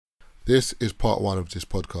This is part 1 of this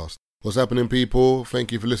podcast. What's happening, people?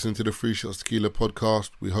 Thank you for listening to the Three Shots Tequila podcast.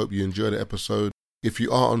 We hope you enjoy the episode. If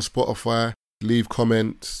you are on Spotify, leave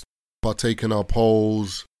comments, partake in our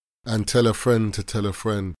polls, and tell a friend to tell a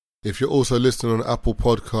friend. If you're also listening on Apple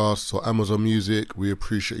Podcasts or Amazon Music, we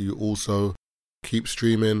appreciate you also. Keep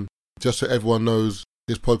streaming. Just so everyone knows,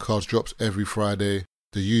 this podcast drops every Friday.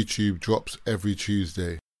 The YouTube drops every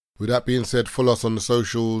Tuesday. With that being said, follow us on the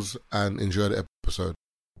socials and enjoy the episode.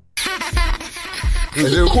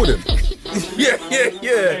 Is it recording? Yeah.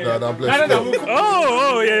 Nah, I'm blessed. No.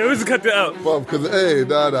 Oh, yeah, let's cut that out. Well, because,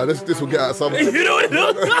 this will get out something. You know what?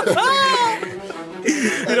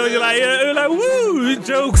 You're like, woo,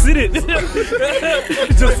 jokes in it.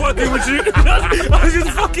 Just fucking with you. I was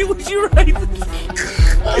just fucking with you, right?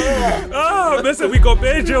 Oh, listen, we got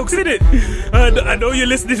bad jokes in it. I know you're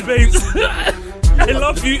listening, babes. I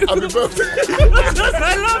love you. Happy birthday.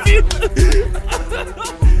 I love you.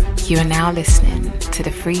 You are now listening to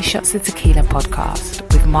the Three Shots of Tequila podcast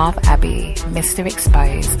with Marv Abbey, Mr.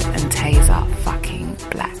 Exposed, and Taser fucking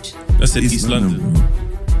Black. That's the East London, bro.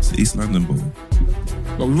 It's the East London, bro.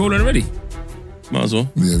 But we're rolling already. Might as well.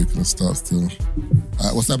 Yeah, we can start still.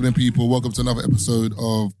 What's happening, people? Welcome to another episode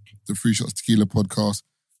of the Three Shots Tequila podcast.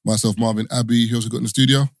 Myself, Marvin Abbey. Who else we got in the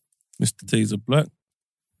studio? Mr. Taser Black.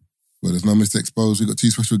 Well, there's no Mr. Exposed. We've got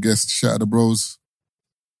 2 special guests. Shout out to bros.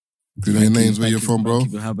 Do you know your names, where you're from, bro?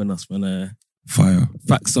 Thank you for having us, man. Fire.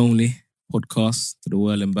 Facts Only podcast to the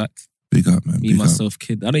world and back. Big up, man. Me, myself,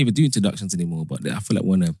 Kid. I don't even do introductions anymore, but I feel like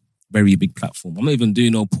we're on a very big platform. I'm not even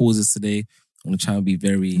doing no pauses today. I'm going to try and be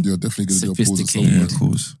very You're definitely going to do a pause or sophisticated. something. Yeah, of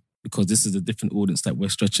course. Because this is a different audience that we're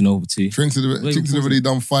stretching over to. Chinx has already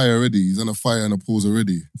done fire already. He's on a fire and a pause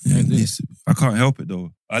already. Yeah, I can't help it,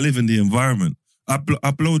 though. I live in the environment. I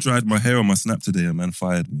blow-dried my hair on my Snap today and man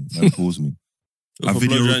fired me. Man paused me. I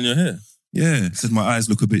video drying your hair? Yeah, said my eyes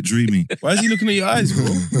look a bit dreamy. Why is he looking at your eyes, bro?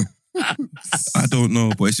 I don't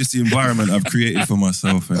know, but it's just the environment I've created for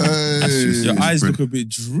myself. And Your eyes look a bit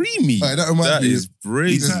dreamy. Hey, that is You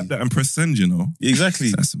crazy. type that and press send, you know?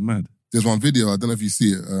 Exactly. That's mad. There's one video, I don't know if you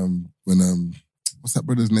see it, when, what's that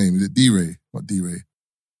brother's name? Is it D-Ray? Not D-Ray.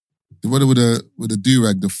 The brother with the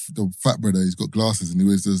do-rag, the fat brother, he's got glasses and he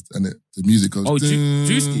wears this, and the music goes... Oh,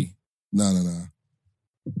 Drewski? No.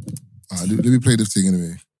 Let me play this thing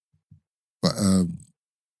anyway. But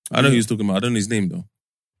I know who he's talking about. I don't know his name, though.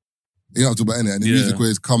 you know what I'm talking about, innit? And the music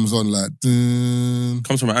always comes on like... Dun,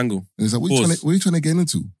 Comes from an angle. and it's like, what are you trying to get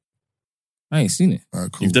into? I ain't seen it. All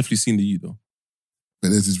right, cool. You've definitely seen the you, though. But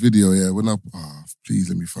there's this video, yeah. Please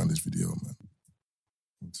let me find this video, man.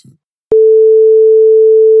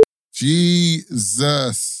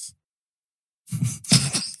 Jesus.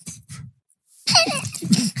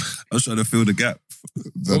 I was trying to fill the gap.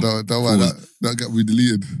 Don't worry, that got me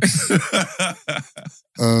deleted.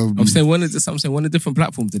 I'm saying one of a different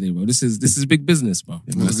platform today, bro. This is big business, bro.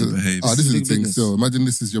 It must have behaved. this is the Big thing business. still. Imagine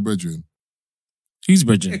this is your bedroom. Who's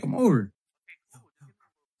bridging? Yeah, come over.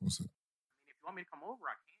 What's it? If you want me to come over,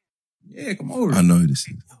 I can. Yeah, come over. I know this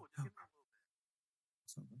is.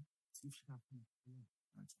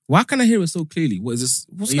 Why can I hear it so clearly? What is this?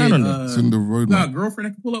 What's going on there? It's in the You road, got a man. girlfriend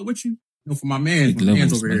that can pull up with you? No, for my man. Big My man's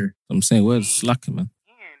levels, over man. here. I'm saying, we're slacking, man.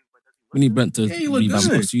 We need Brent to Yeah, you look revamp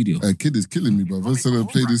good. our studio. Hey, kid is killing me, bro. I'm trying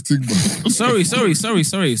to play this thing, bro. Sorry.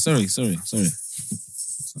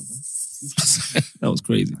 That was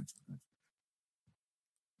crazy.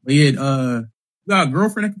 But yeah, you got a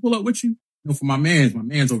girlfriend that can pull up with you? No, for my man's. My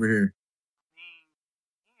man's over here.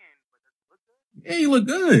 Yeah, you look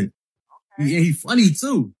good. Yeah, he funny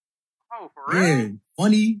too. Oh, for real? Yeah,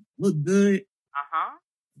 funny, look good. Uh-huh.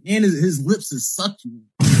 And his lips is succulent.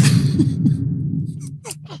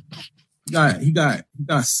 He got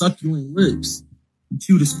succulent lips.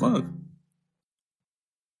 Cute as fuck.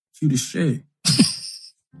 Cute as shit.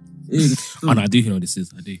 Yeah, Oh, no, I do know what this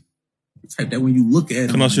is. I do. type that when you look at him,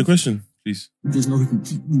 Can I ask you a question, please? you just know he can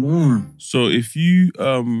keep you warm. So if you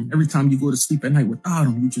Every time you go to sleep at night without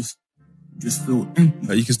him, you just feel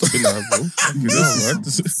empty. you can stop it now, bro. You know, right?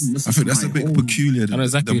 I think that's a bit peculiar. I know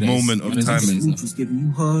exactly The what it is. moment I know of exactly time. what it is. Luke was giving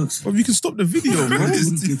you hugs. Bro, you can stop the video, bro. This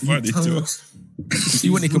Luke is giving funny, you Joe. tugs.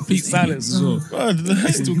 You want a complete silence as well. Bro,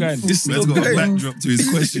 It's still going. This man's got a backdrop to his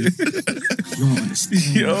question. You don't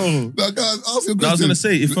understand. Yo. Now, guys, ask your question. I was gonna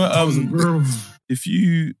say Girl. if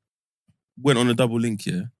you went on a double link,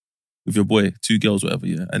 with your boy, 2 girls, whatever,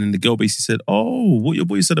 and then the girl basically said, "Oh, what your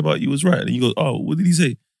boy said about you was right," and you go, "Oh, what did he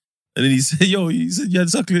say?" And then he said, "Yo, he said you had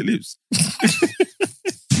succulent lips."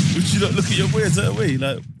 Would you not look at your boy a certain way?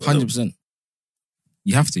 Like 100%.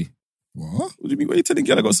 You have to. What? What do you mean? What are you telling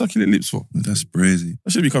girl I got succulent lips for? That's crazy.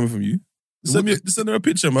 That should be coming from you. Send her a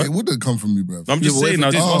picture, It man. wouldn't come from me, bruv. I'm just saying, I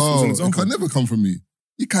was just asking as an It example. can never come from me.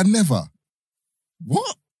 It can never.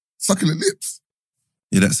 What? Sucking the lips.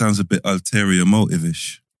 Yeah, that sounds a bit ulterior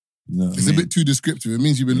motive-ish. You know what It's I a mean? bit too descriptive. It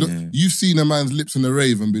means you've been you've seen a man's lips in a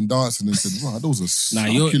rave and been dancing and said, wow, those are Nah,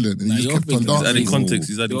 you're- succulent. And nah, he just you're kept on thinking- He's adding dancing. context.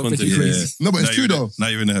 He's adding You're context. thinking Yeah. crazy. No, but it's Now true you're though. Now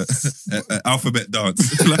you're in a alphabet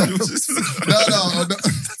dance. No.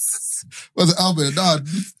 What's it, Albert? Nah,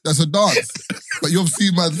 that's a dance. But you've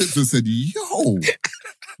seen man's lips and said, yo,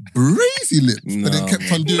 brazy lips. But they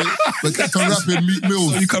kept on doing, but kept on rapping Meek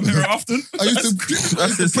Mills. So you come here often? I used to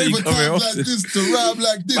That's play you for come here times like often. this, to rap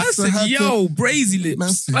like this. Man to said, have yo, brazy Man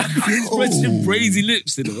lips. said, Expressing yo. brazy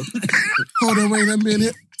lips, you know. Hold on, wait a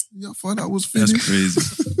minute. I thought that was That's finished.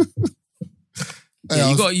 crazy. Hey, Yeah,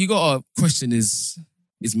 I was- you got to question his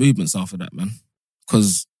movements after that, man.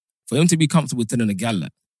 Because for him to be comfortable telling a gal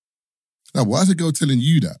that, Now, why is a girl telling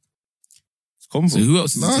you that? It's combo. so who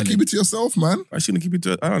else is Nah, telling? keep it to yourself, man. I shouldn't keep it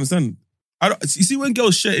to. I don't understand. You see, when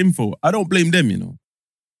girls share info, I don't blame them. You know.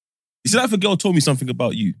 You see, like if a girl told me something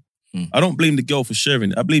about you, I don't blame the girl for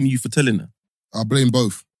sharing it. I blame you for telling her, I blame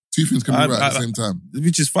both. Two things can be right at the same time.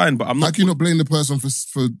 which is fine. But I'm How not. can you not blame the person for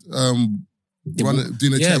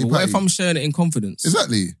doing a Yeah, chatty but what patty? if I'm sharing it in confidence?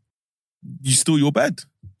 Exactly. You still your bad.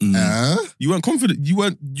 Huh? You weren't confident. You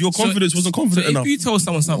weren't. Your confidence wasn't confident so enough. if you tell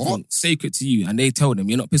someone something What? sacred to you and they tell them,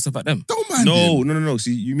 you're not pissed off at them. Don't mind No, him. no.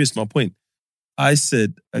 See, you missed my point. I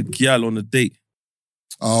said a gal on a date.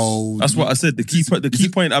 Oh. That's what I said. The key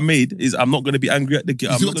point I made is I'm not going to be angry at the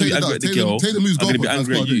girl. I'm not going to be angry at the girl. Taylor moves I'm going to be goalposts,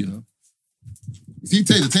 angry that's at part you. of it, See,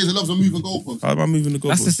 Taylor loves a moving goalpost. How am I moving the goalpost?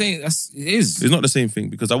 That's the same. It is. It's not the same thing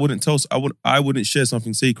because I wouldn't share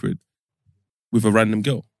something sacred with a random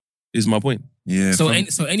girl. Is my point. Yeah. So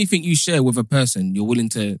anything you share with a person, you're willing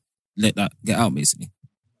to let that get out, basically.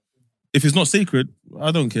 If it's not sacred,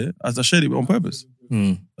 I don't care. As I shared it on purpose.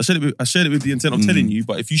 Hmm. I shared it with the intent of telling you.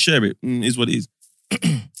 But if you share it, is what it is.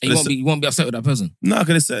 And you won't be upset with that person. No,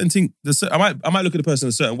 because there's certain things. I might look at the person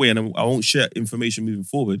a certain way, and I won't share information moving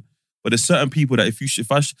forward. But there's certain people that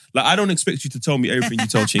I don't expect you to tell me everything you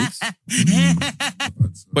tell Chinx.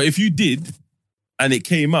 But if you did, and it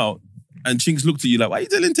came out, and Chinx looked at you like, "Why are you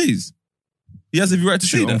telling Taze?" He has every right to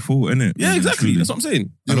say Shit on that. fault, innit? Yeah, exactly. Truly. That's what I'm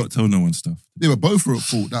saying. I don't tell no one stuff. Yeah, but both are at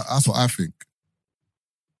fault. That's what I think.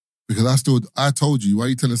 Because I told you, why are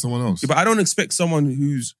you telling someone else? Yeah, but I don't expect someone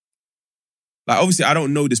who's like, obviously I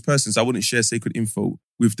don't know this person, so I wouldn't share sacred info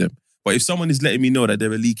with them. But if someone is letting me know that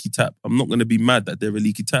they're a leaky tap, I'm not going to be mad that they're a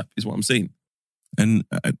leaky tap, is what I'm saying. And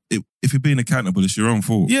if you're being accountable, it's your own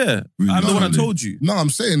fault. Yeah, Really, I'm the one that really. told you. No, I'm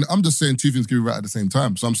just saying two things can be right at the same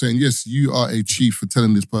time. So I'm saying, yes, you are a chief for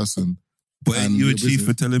telling this person. But And you're a your chief business.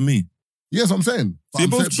 for telling me. Yes, I'm saying. So you're I'm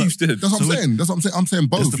both saying- chiefs then. That's what I'm So saying. That's what I'm saying. I'm saying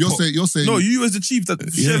both. the You're pot. saying. No, you as the chief that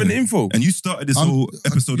sharing the info. And you started this whole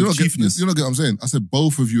episode you're of not getting- chiefness. You're not getting what I'm saying. I said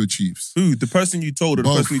both of you are chiefs. Who? The person you told or the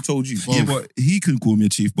Both. person who told you? Both. Yeah, but he can call me a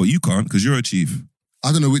chief, but you can't because you're a chief.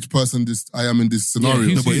 I don't know which person I am in this scenario.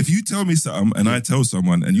 Yeah, No, but if you tell me something and I tell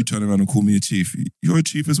someone and you turn around and call me a chief, you're a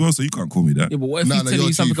chief as well, so you can't call me that. Yeah, but what if No, he's no, telling you're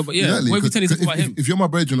you something chief. about Exactly, what if he's 'cause telling you something about if, him? If you're my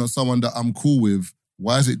brethren or someone that I'm cool with,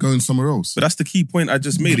 why is it going somewhere else? But that's the key point I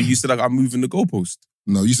just made. You said like I'm moving the goalpost.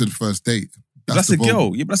 No, you said first date. That's the a goal.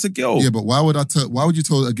 girl. Yeah, but that's a girl. Yeah, but why would you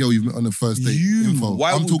tell a girl you've met on the first date info?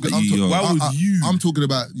 Why would you? I'm talking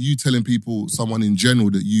about you telling people, someone in general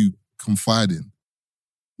that you confide in.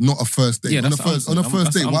 Not a first date. Yeah, on that's the what I'm first on a saying. first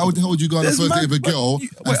That's date, what why I'm would the hell would you go on a There's first mad- date with a but girl you-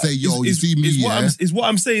 and say, yo, you see me, yeah? Is what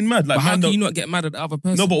I'm saying mad? Like, But how man can don't. you not get mad at the other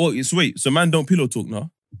person? No, but what? So wait. So man don't pillow talk now.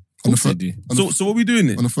 On the Of course fir- they do. on the- So what are we doing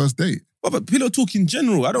then? on the first date. But pillow talk in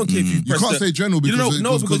general. I don't care if you You press can't the- say general because,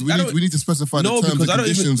 because I don't- we need to specify the No, terms because and I don't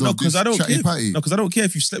even. conditions No, of because this I don't chatty care. patty. No, because I don't care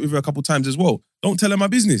if you slept with her a couple times as well. Don't tell her my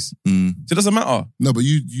business. Mm. So it doesn't matter. No, but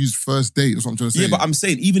you use first date. That's what I'm trying to say. Yeah, but I'm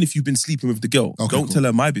saying even if you've been sleeping with the girl, Okay, don't cool. tell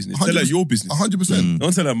her my business. Tell her 100%. your business. 100%.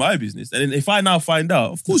 Don't tell her my business. And then if I now find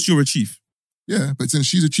out, of course you're a chief. Yeah, but then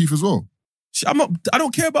she's a chief as well. I'm not. I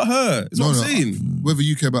don't care about her. Is what I'm saying. Whether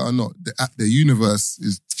you care about her or not, the universe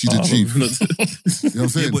she's a chief. You know what I'm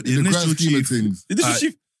saying? Yeah, but the In the initial grand scheme of chief- things. This is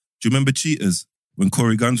chief. Do you remember Cheaters? When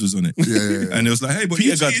Corey Guns was on it. Yeah. And it was like, hey, but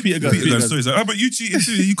Peter you Guns, cheated. Peter Guns. Sorry, so, but you cheated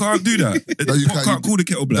too. You can't do that. No, you Pot can't. call the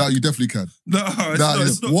kettle black. No, you definitely can. No,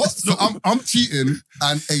 it's not. What? It's So not- I'm cheating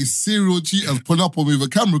and a serial cheater's put up on me with a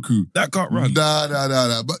camera crew. that can't run.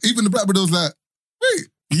 Nah. But even the black brother was like, wait,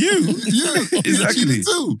 You. you Exactly. cheated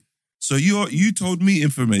too. So you told me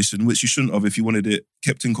information which you shouldn't have if you wanted it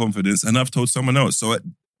kept in confidence, and I've told someone else. So at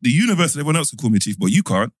the universe, everyone else can call me chief, but you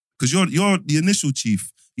can't because you're the initial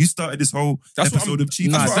chief. You started this whole That's what episode of chief.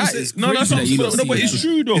 Nah, That's what I'm that saying. is No, that's crazy what that you I'm don't saying. No, but see it's that.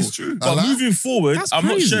 true though. It's true. But like- moving forward, That's I'm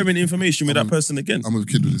not crazy. sharing information with that person again. I'm with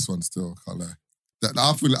kid with this one still, can't lie. That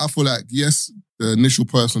I feel like, yes, the initial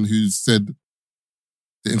person who said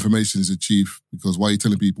the information is a chief because why are you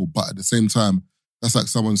telling people? But at the same time, that's like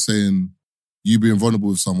someone saying you being vulnerable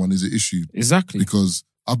with someone is an issue. Exactly. Because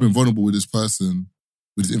I've been vulnerable with this person,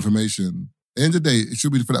 with this information. At the end of the day, it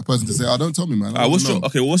should be for that person to say, don't tell me, man.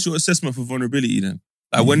 What's your assessment for vulnerability then?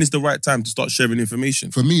 Like, when is the right time to start sharing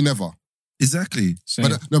information? For me, never. Exactly.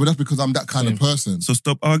 But that's because I'm that kind of person. So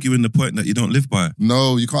stop arguing the point that you don't live by.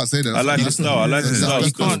 No, you can't say that. I like the style. That's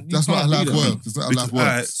not how life works. That's not how life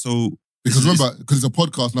works. Because remember, because it's a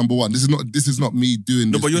podcast, number one. This is not me doing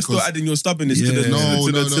this. No, but you're still adding your stubbornness to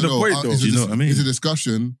the point, though. You know what I mean? It's a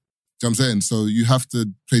discussion. Do you know what I'm saying? So you have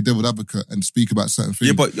to play devil's advocate and speak about certain things.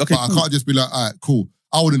 Yeah, but okay, I can't just be like, all right, cool.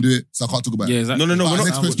 I wouldn't do it, so I can't talk about it. Yeah, exactly. No.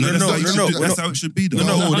 That's how it should be, though.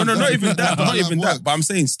 No, not even that. Not even that. But I'm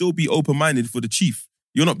saying still be open-minded for the chief.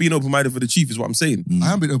 You're not being open-minded for the chief, is what I'm saying.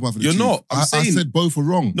 I am being open-minded for the chief. You're not. I said both are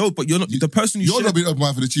wrong. No, but you're not. The person who you're not being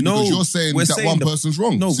open-minded for the chief because you're saying that one person's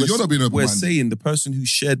wrong. No, so you're not being open-minded. We're saying the person who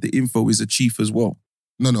shared the info is a chief as well.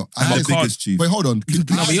 No. I think it's chief. Wait, hold on. No,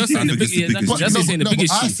 but you're saying the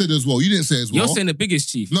biggest chief. I said as well. You didn't say as well. You're saying the biggest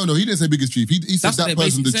chief. No, he didn't say biggest chief. He said that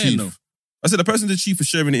person the chief. I said the person's the chief for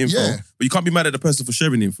sharing the info, but you can't be mad at the person for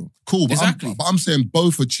sharing the info. Cool, but exactly. I'm saying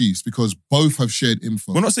both are chiefs because both have shared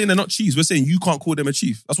info. We're not saying they're not chiefs. We're saying you can't call them a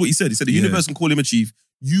chief. That's what he said. He said the universe can call him a chief.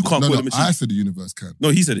 You can't call him a chief. I said the universe can. No,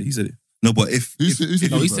 he said it. No, but if he said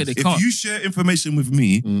they can't. If you share information with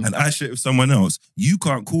me and I share it with someone else, you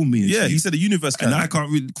can't call me a chief. Yeah, he said the universe can. And I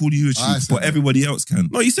can't really call you a chief, but everybody else can.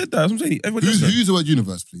 No, he said that. That's what I'm saying. Everybody else Who used the word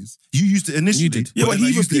universe, please? You used it initially. You did. Yeah, but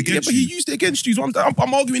he used it against you. So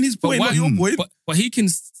I'm arguing his point, not your point. But he can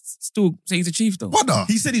still say he's a chief, though. Brother.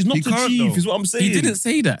 He said he's not the chief, is what I'm saying. He didn't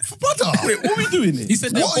say that. Brother. Wait, what are we doing here? He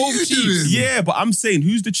said they're both chiefs. Yeah, but I'm saying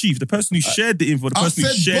who's the chief? The person who shared the info, the person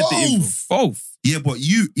who shared the info. Both. Yeah, but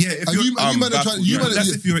if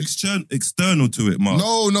you're external to it, Mark.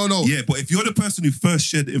 No. Yeah, but if you're the person who first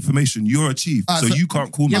shared the information, you're a chief, so you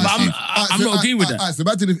can't call me a chief. I'm not agreeing with that. So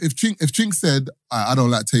imagine if Chinx said, I don't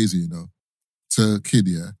like Taser, to Kid,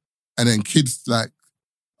 yeah, and then Kid's like,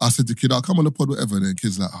 I said to Kid, I'll come on the pod, whatever, and then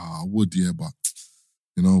Kid's like, I would, yeah, but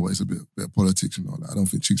you know what, it's a bit of politics, like, I don't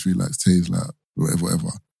think Chinx really likes Taser, like, whatever.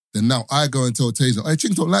 Then now I go and tell Taser, hey,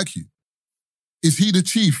 Chinx don't like you. Is he the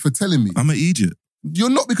chief for telling me? I'm an idiot. You're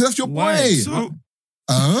not, because that's your boy. So,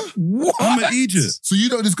 what? I'm an idiot. So you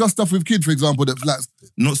don't discuss stuff with Kid, for example, that's like...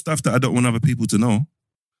 Not stuff that I don't want other people to know.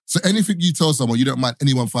 So anything you tell someone, you don't mind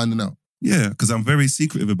anyone finding out? Yeah, because I'm very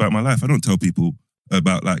secretive about my life. I don't tell people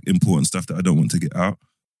about like important stuff that I don't want to get out.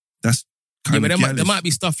 That's kind of there might be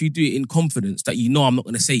stuff you do in confidence that I'm not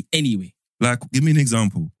going to say anyway. Like, give me an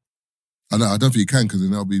example. I know, I don't think you can, because then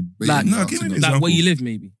that'll be... give me an example. Like where you live,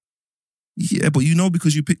 maybe. Yeah, but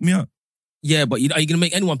because you picked me up. Yeah, but are you going to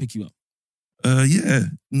make anyone pick you up? Yeah,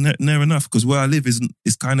 near enough, because where I live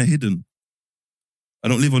is kind of hidden. I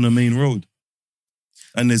don't live on the main road.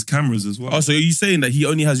 And there's cameras as well. Oh, so are you saying that he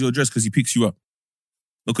only has your address because he picks you up?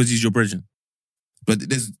 Not because he's your brethren? But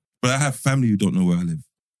I have family who don't know where I live.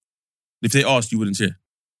 If they asked, you wouldn't share?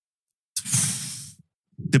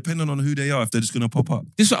 Depending on who they are, if they're just going to pop up.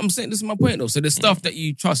 This is what I'm saying. This is my point, though. So the stuff that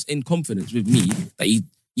you trust in confidence with me, that you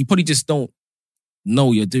probably just don't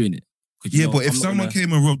know you're doing it. Yeah, but if someone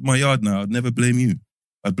came and robbed my yard now, I'd never blame you.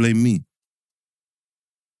 I'd blame me.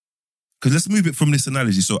 Because let's move it from this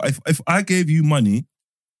analogy. So if I gave you money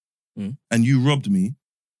and you robbed me,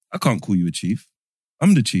 I can't call you a chief.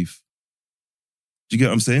 I'm the chief. Do you get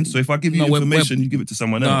what I'm saying? So if I give you information, you give it to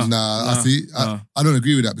someone else. I don't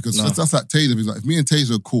agree with that, because that's like Taser. Like, if me and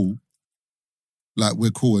Taser are cool, like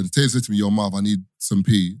we're cool, and Taser said to me, yo, Marv, I need some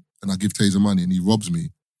pee, and I give Taser money and he robs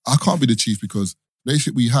me, I can't be the chief because the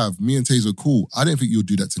relationship we have, me and Taser are cool. I didn't think you'd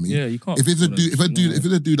do that to me. Yeah, you can't. If it's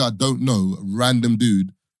a dude I don't know, a random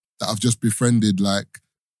dude that I've just befriended, like,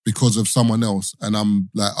 because of someone else, and I'm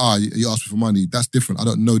like, you asked me for money, that's different. I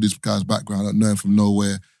don't know this guy's background. I don't know him from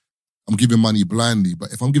nowhere. I'm giving money blindly.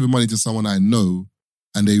 But if I'm giving money to someone I know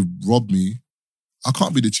and they rob me, I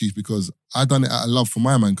can't be the chief because I done it out of love for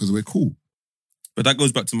my man because we're cool. But that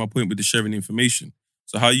goes back to my point with the sharing information.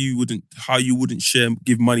 So how you wouldn't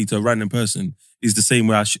give money to a random person is the same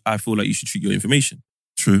way I feel like you should treat your information.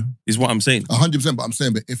 True. Is what I'm saying. 100%, but I'm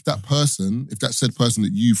saying, but if that said person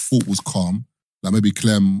that you thought was calm, like maybe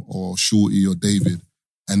Clem or Shorty or David,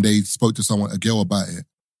 and they spoke to a girl about it.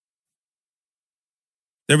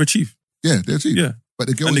 They're a chief. Yeah, they're a chief. Yeah. But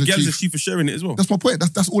the girl and was the girl's a chief for sharing it as well. That's my point.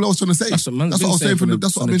 That's all I was trying to say. That's what I was saying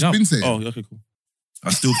that's what I've been saying. Oh, okay, cool. I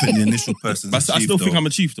still think the initial person's but I still think I'm a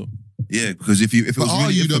chief though. Yeah, because if it was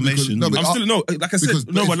really information, like I said, no,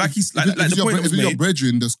 but like the point was made. If you're your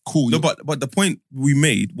brethren, that's cool. No, but the point we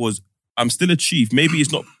made was I'm still a chief. Maybe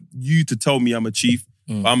it's not you to tell me I'm a chief,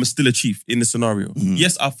 but I'm still a chief in the scenario.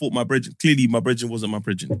 Yes, I thought my brethren, clearly my brethren wasn't my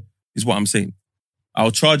brethren, is what I'm saying.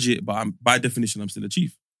 I'll charge it, but by definition, I'm still a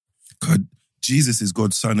chief. God, Jesus is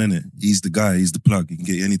God's son, innit? He's the guy, he's the plug. He can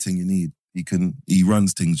get you anything you need. He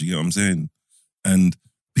runs things, you get what I'm saying? And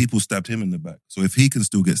people stabbed him in the back. So if he can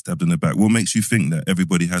still get stabbed in the back, what makes you think that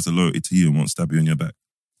everybody has a loyalty to you and won't stab you in your back?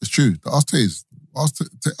 It's true. Ask Taze.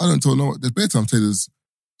 I don't tell no one. There's better time Taze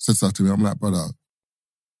said stuff to me. I'm like, brother,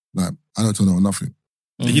 like, I don't tell no one nothing.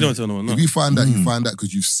 You don't tell no one nothing. If you find that, you find that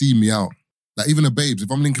because you've seen me out. Like, even the babes, if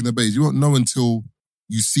I'm linking the babes, you won't know until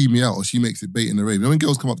you see me out or she makes it bait in the rave. You know when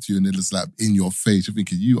girls come up to you and they're just like in your face, you're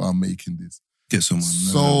thinking, you are making this. Get someone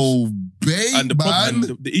so bait, and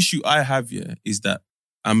the issue I have here is that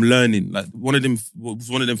I'm learning. Like, one of them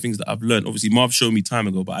things that I've learned. Obviously, Marv showed me time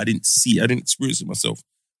ago, but I didn't experience it myself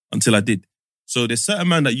until I did. So there's certain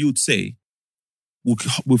man that you would say will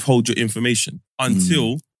withhold your information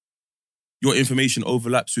until your information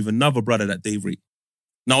overlaps with another brother that they rate.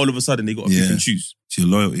 Now all of a sudden they got to pick and choose. It's your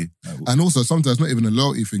loyalty. And also sometimes not even a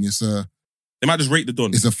loyalty thing. It's they might just rate the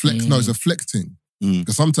don. It's a flex. No, it's a flex thing.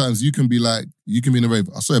 Because sometimes you can be in a rave.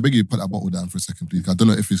 Sorry, I beg you to put that bottle down for a second, please. I don't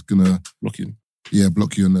know if it's gonna block you. Yeah,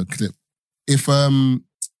 block you on the clip. If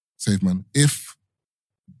safe man. If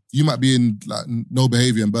you might be in like no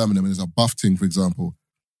behaviour in Birmingham and there's a buff thing, for example.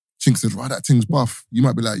 Chinx says, right, that thing's buff. You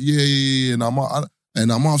might be like, yeah. And I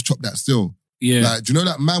might chop that still. Yeah. Like, do you know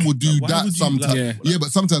that man will do that sometimes? Yeah, but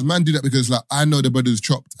sometimes man do that because like, I know the brother's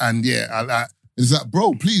chopped and it's like,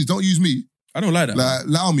 bro, please don't use me. I don't like that. Like,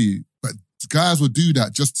 allow me. But guys will do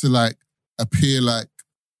that just to like appear like,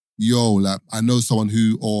 yo, like I know someone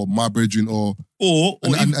who, or my brethren, and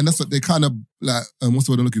that's what they kind of like, what's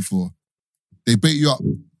the word I'm looking for? They bait you up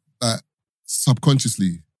like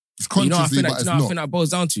subconsciously. It's consciously, but it's not. I think that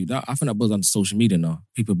boils down to that. I think that boils down to social media now.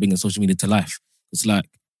 People bringing social media to life. It's like,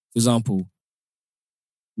 for example,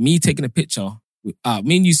 me taking a picture. Me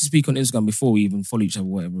and you used to speak on Instagram before we even follow each other,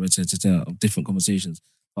 whatever, of different conversations.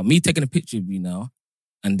 But me taking a picture of you now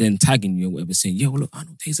and then tagging you or whatever, saying, yo, look, I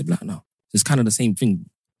know Taser Black now. It's kind of the same thing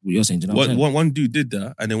what you're saying. Do you know what I'm saying? One dude did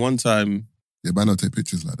that, and then one time... Yeah, but I don't take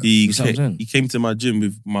pictures like that. He came to my gym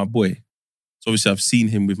with my boy. So obviously I've seen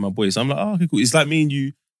him with my boy. So I'm like, oh, okay, cool. It's like me and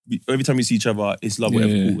you, every time we see each other, it's love,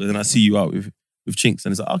 whatever, cool. And then I see you out with Chinx,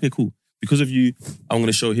 and it's like, okay, cool. Because of you, I'm going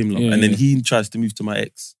to show him love. And then he tries to move to my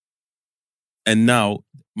ex. And now,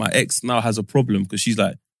 my ex now has a problem because she's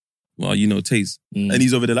like, well, you know Taze. And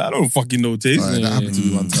he's over there like, I don't fucking know Taze. Right, that happened to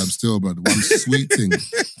me one time still, brother. One sweet thing.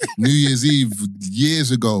 New Year's Eve,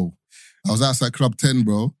 years ago, I was outside Club 10,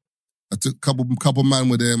 bro. I took a couple man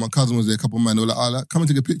were there, my cousin was there, a couple man, they were like, come and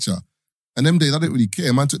take a picture. And them days, I didn't really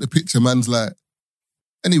care. Man took the picture, man's like,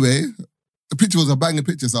 anyway, the picture was a banging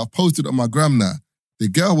picture, so I posted it on my gram now. The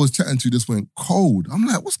girl was chatting to just went cold. I'm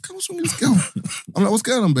like, what's wrong with this girl? I'm like, what's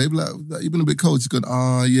going on, babe? Like you've been a bit cold. She's going,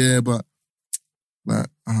 yeah, but like,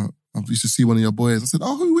 I used to see one of your boys. I said,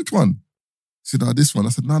 which one? She said, this one. I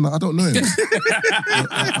said, no, I don't know him.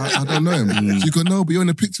 I don't know him. She goes, no, but you're in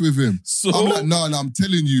a picture with him. So? I'm like, no, I'm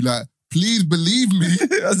telling you, like, please believe me. I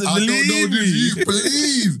don't know this. You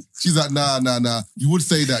believe. She's like, nah. You would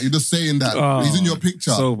say that. You're just saying that. He's in your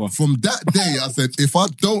picture. Sober. From that day, I said, if I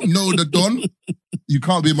don't know the Don, you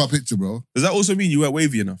can't be in my picture, bro. Does that also mean you weren't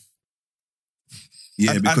wavy enough?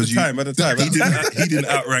 Yeah, because at the time. He didn't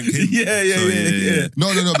outrank him. Yeah. No,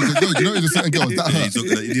 because you know there's a certain girl that hurt.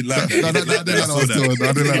 He didn't like that. I didn't like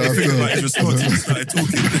that. He response, he started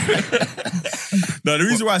talking. No, the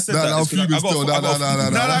reason why I said that is because I got...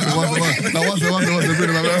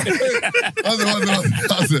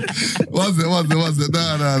 What's it? I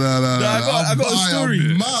got a story.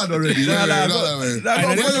 I'm mad already.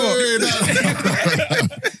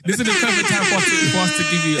 This is the perfect time for us to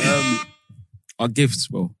give you our gifts,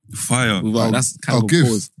 bro. Fire. That's kind of a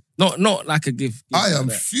pause. Not like a gift. I am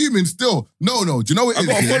fuming still. No. Do you know what it is?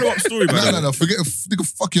 I got a follow-up story, man. No. Forget.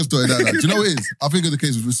 Fuck your story. Do you know what it is? I think it's the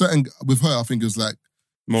case with her. I think it was like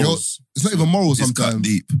morals. It's not even moral sometimes. Got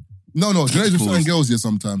deep. No. Do you know with certain girls here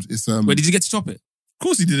sometimes? It's Wait, did you get to chop it? Of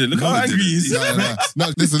course he didn't. Look how angry he is.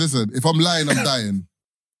 No. Listen. If I'm lying, I'm dying.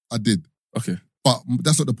 I did. Okay. But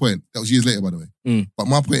that's not the point. That was years later, by the way. But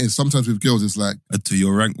my point is, sometimes with girls, it's like... Until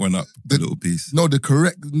your rank went up a little piece. No,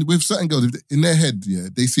 with certain girls, in their head,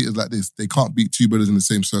 they see it as like this. They can't beat two brothers in the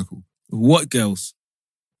same circle. What girls?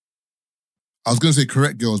 I was going to say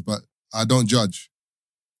correct girls, but I don't judge.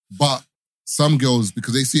 But some girls,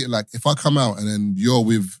 because they see it like, if I come out and then you're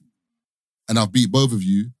with... And I've beat both of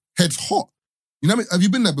you, head's hot. You know what I mean? Have you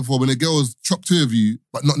been there before when a girl's chopped two of you,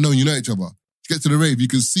 but not knowing you know each other? Get to the rave, you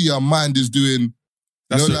can see our mind is doing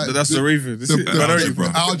That's you know, that's the Raven.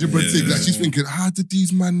 The algebra thing. Like she's Yeah. thinking, how did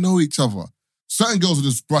these men know each other? Certain girls will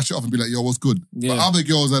just brush it off and be like, yo, what's good? Yeah. But other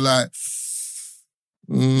girls are like,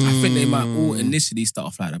 I think they might all initially start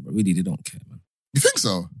off like that, but really they don't care, man. You think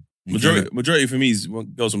so? Majority for me is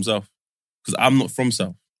girls from South. Because I'm not from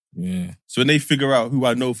South. Yeah. So when they figure out who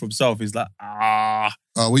I know from South, it's like, What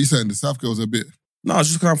are you saying? The South girls are a bit... No, it's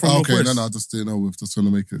just because I'm from Northwest. No, I just didn't know. We're just trying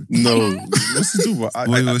to make it. No. What's he doing? What are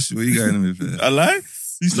you going with it? I like?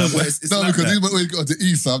 No, because when you got to the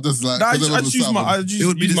East, I'm just like... I just use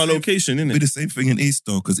my location, innit? It'd be the same thing in East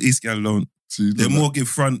though, because East gal alone, they're more give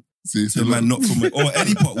front to man not from or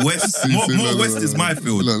any part. West, more West is my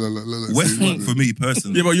field. West for me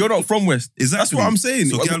personally. Yeah, but you're not from West. Exactly. That's what I'm saying.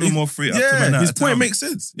 So gal are more free up to man. Yeah, his point makes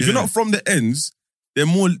sense. If you're not from the ends, they're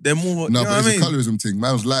more. No, you know but what it's a colorism thing.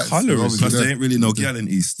 Man's light. Colorism. Because there ain't really no gal in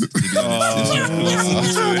East.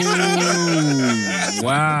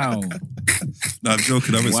 Wow. No, I'm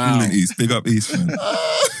joking. I'm at school in East. Big up East, man.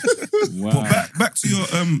 Wow. But back to your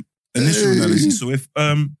initial analogy. So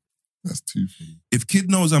That's too funny. if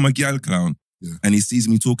kid knows I'm a gal clown and he sees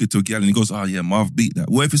me talking to a gal and he goes, oh yeah, Marv beat that.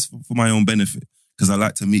 What if it's for my own benefit? Because I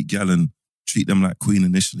like to meet gal and treat them like queen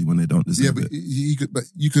initially when they don't deserve it. But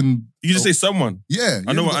you can... You just say someone. Yeah.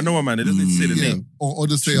 I know a man. It doesn't need to say the name. Or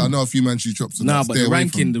just say, I know a few man she chops. Nah, but the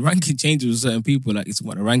ranking changes with certain people. Like, it's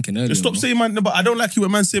about the ranking earlier. Just stop saying my name. But I don't like you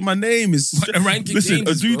when man say my name. It's the ranking listen,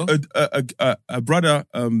 changes, a brother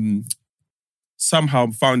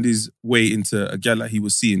somehow found his way into a girl that he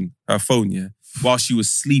was seeing, her phone, while she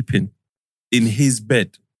was sleeping in his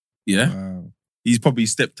bed. Yeah. Wow. He's probably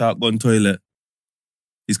stepped out, gone toilet.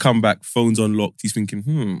 He's come back, phone's unlocked. He's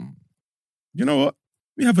thinking, you know what?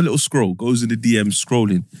 We have a little scroll. Goes in the DM,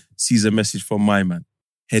 scrolling, sees a message from my man.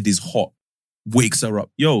 Head is hot. Wakes her up.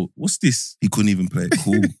 Yo, what's this? He couldn't even play it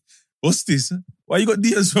cool. What's this? Why you got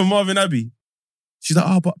DMs from Marvin Abbey? She's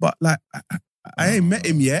like, but like, I ain't met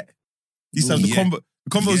him yet. He said the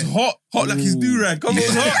convo's hot like his do-rag.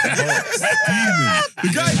 Convo's hot.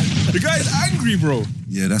 The guy's angry, bro.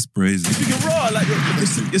 Yeah, that's crazy. He's thinking, raw, like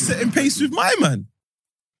you're setting pace with my man.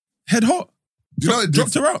 Head hot.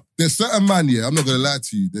 Dropped her out. There's certain man, I'm not going to lie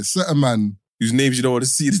to you. There's certain man whose names you don't want to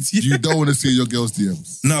see. You don't want to see your girl's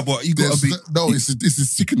DMs. No, but you got to be... No, this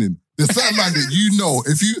is sickening. There's certain man that you know,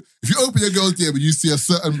 if you open your girl's DM and you see a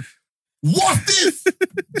certain... What this?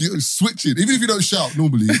 You're switching. Even if you don't shout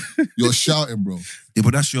normally, you're shouting, bro. Yeah,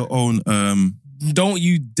 but that's your own... Don't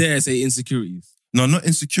you dare say insecurities. No, not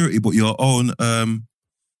insecurity, but your own... kind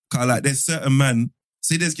of like, there's certain man...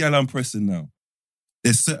 See, there's gal I'm pressing now.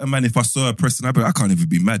 There's certain man, if I saw a pressing, I'd be like, I can't even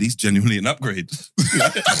be mad. He's genuinely an upgrade. Do you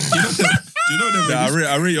know them?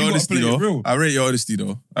 I rate your honesty, though. I rate your honesty,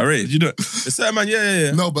 though. I rate. You know, there's certain man, yeah.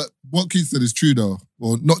 No, but what Keith said is true, though.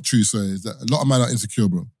 Well, not true, sorry, is that a lot of men are insecure,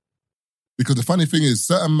 bro. Because the funny thing is,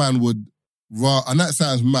 certain man would, and that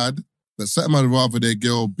sounds mad, but certain man would rather their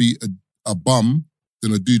girl beat a bum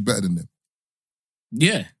than a dude better than them.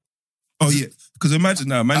 Yeah. Oh, yeah. Because imagine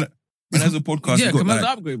now, man has a podcast, yeah, got like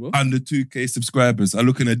upgrade, bro. under 2K subscribers. I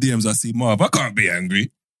look in the DMs, I see Marv. I can't be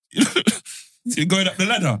angry. You're going up the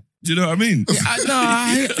ladder. Do you know what I mean?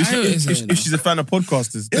 Yeah, if she's a fan of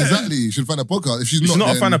podcasters. Yeah. Exactly, you should find a podcast. If she's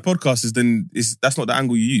not a fan of podcasters, then that's not the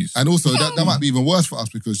angle you use. And also, that might be even worse for us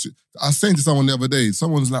because I was saying to someone the other day,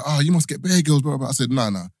 someone's like, you must get bare girls, blah, blah. I said, nah.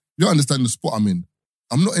 You don't understand the spot I'm in.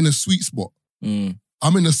 I'm not in a sweet spot.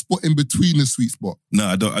 I'm in a spot in between the sweet spot. No,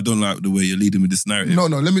 I don't like the way you're leading with this narrative. No,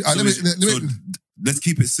 let me let's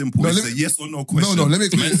keep it simple. It's a yes or no question. No, let me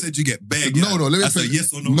explain. Man said you get bag. No, let me explain. That's a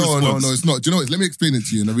yes or no response. No, it's not. Do you know what? Let me explain it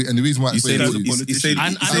to you. And the reason why I say it is...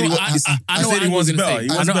 I know what he was going to say.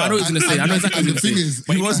 I know what he was going to say. I know exactly what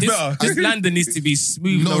he was going to say. This lander needs to be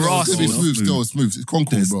smooth. No, it's smooth. Still smooth. It's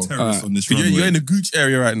Concord, bro. Terrorists on this runway. You're in the gooch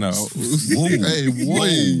area right now. Hey,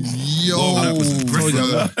 boy. Yo.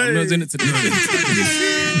 I'm not doing it today.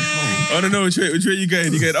 I don't know which way you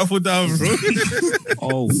going. You going up or down, bro?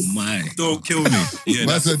 Oh my! Don't kill me. Yeah,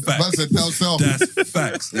 that's a fact. That's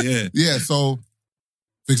facts. Yeah. Yeah. So,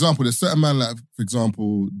 for example, there's certain man like, for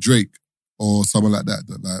example, Drake or someone like that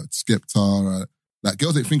like Skepta, like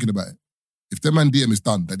girls ain't thinking about it. If their man DM is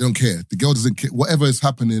done, they don't care. The girl doesn't care. Whatever is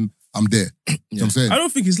happening, I'm there. You know what I'm saying? I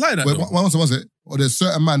don't think it's like that. One second. Or there's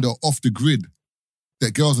certain man that are off the grid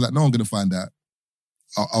that girls are like, no, I'm gonna find out.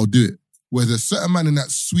 I'll do it. Whereas there's a certain man in that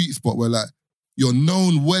sweet spot where like you're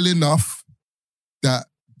known well enough that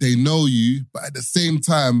they know you, but at the same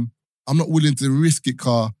time, I'm not willing to risk it,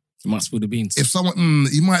 car. You might spill the beans. If someone,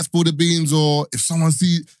 he might spill the beans, or if someone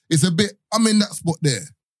sees, it's a bit, I'm in that spot there.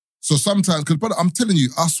 So sometimes, because brother, I'm telling you,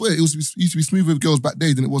 I swear, it used to be smoother with girls back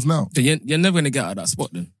then than it was now. You're never going to get out of that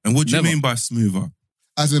spot then. And what do you mean by smoother?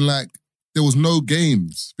 As in like, there was no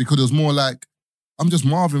games because it was more like, I'm just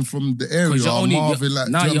Marvin from the area. You're I'm only, Marvin, like,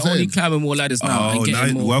 now do you know you're what I'm only saying? climbing more ladders now. Oh, and now,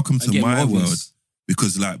 getting more, welcome to my world.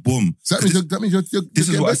 Because like, boom. So that means you're This is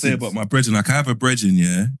getting what I say better. about my brethren. Like, I have a brethren,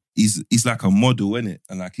 yeah. He's like a model, innit?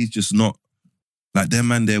 And like, he's just not, like, them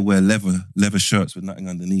man there wear leather shirts with nothing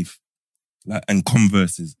underneath. Like, and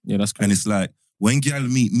Converses. Yeah, that's cool. And it's like, when gal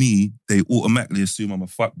meet me, they automatically assume I'm a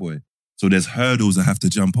fuckboy. So there's hurdles I have to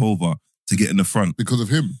jump over to get in the front. Because of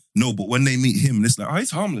him. No, but when they meet him, it's like, oh,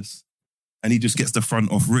 he's harmless. And he just gets the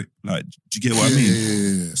front off rip. Like, do you get what I mean?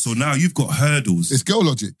 Yeah. So now you've got hurdles. It's girl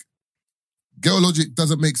logic. Girl logic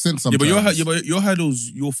doesn't make sense Yeah, sometimes. but your hurdle's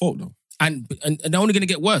your fault though. And they're only going to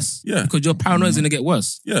get worse. Yeah. Because your paranoia is going to get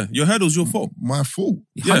worse. Yeah, your hurdle's your fault. My fault.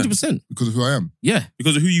 100%. Because of who I am. Yeah.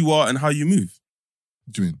 Because of who you are and how you move.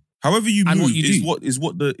 What do you mean? However you And move what you is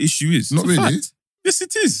what the issue is. Not It's a really. fact. Yes,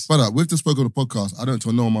 it is. But we've just spoken on the podcast. I don't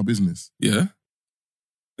tell no one my business. Yeah.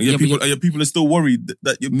 And your people are still worried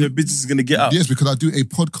that their business is going to get out. Yes, because I do a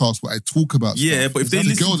podcast where I talk about Yeah, stuff. but if they the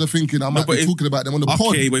listen... girls are thinking I might be talking about them on the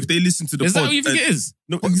pod. Okay, but if they listen to the Is pod... that what you think it is?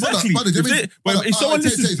 No, exactly. If someone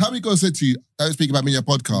listens... How many girls said to you, don't speak about me in your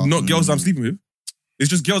podcast? Not girls I'm sleeping with. It's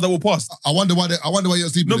just girls that will pass. I wonder why you're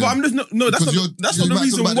sleeping No, with but them. I'm just... that's not the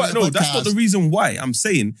reason why... No, that's not the reason why. I'm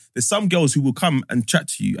saying there's some girls who will come and chat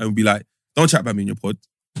to you and will be like, don't chat about me in your pod.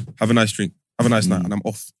 Have a nice drink. Have a nice night. And I'm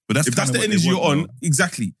off. But if that's the energy you're on,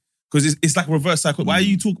 exactly. Because it's like a reverse cycle. Why are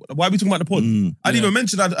we talking about the pod? I didn't even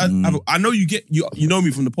mention that. I know you know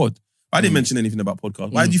me from the pod. I didn't mention anything about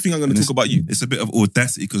podcasts. Why do you think I'm going to talk about you? It's a bit of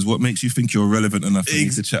audacity because what makes you think you're relevant enough for me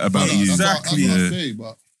to chat about you? Exactly.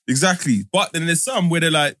 Exactly. But then there's some where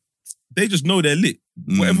they're like, they just know they're lit.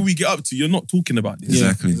 Whatever we get up to, you're not talking about this.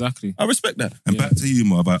 Exactly. I respect that. And back to you,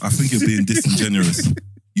 Marv. I think you're being disingenuous.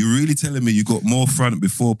 You're really telling me you got more front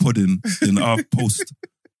before pudding than our post.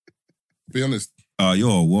 Be honest. You're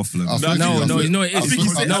a waffler. No, you know it is.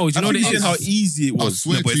 You know what it is? How easy it was.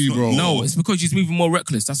 I swear to you, bro. No, it's because she's moving more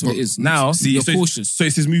reckless. That's what it is. Now you're cautious. So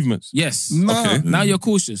it's his movements. Yes. Nah. Okay. Now you're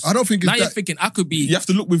cautious. I don't think it's now that. you're thinking I could be. You have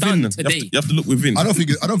to look within. Done today. You have to look within. I don't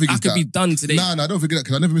think it's I that. could be done today. Nah, I don't think that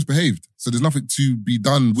because I never misbehaved. So there's nothing to be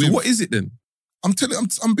done with. So what is it then? I'm being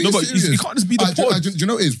No, but serious. you can't just be the pod. Do you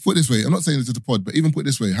know what it is? Put it this way. I'm not saying it's just the pod, but even put it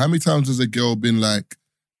this way. How many times has a girl been like,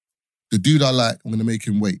 the dude I like, I'm going to make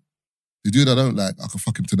him wait. The dude I don't like, I can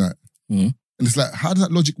fuck him tonight. And it's like, how does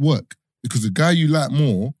that logic work? Because the guy you like more, do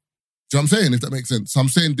you know what I'm saying? If that makes sense. So I'm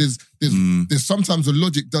saying there's sometimes the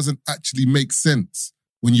logic doesn't actually make sense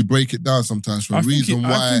when you break it down sometimes for a reason why.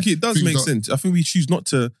 I think it does make things sense. I think we choose not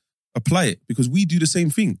to apply it because we do the same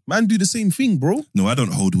thing. Man do the same thing, bro. No, I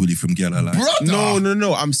don't hold Willie from gal I like. Brother!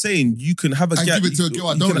 No. I'm saying you can have a And gal. give it to a girl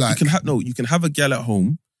I don't like. You can have a gal at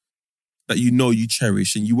home that you know you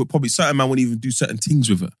cherish and you would probably, certain man wouldn't even do certain things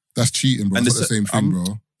with her. That's cheating, bro. And It's not the same thing, bro.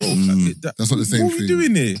 That's not the same What are we thing.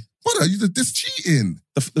 doing here? Brother, that's cheating.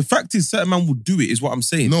 The fact is, certain man will do it, is what I'm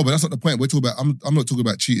saying. No, but that's not the point. We're talking about. I'm not talking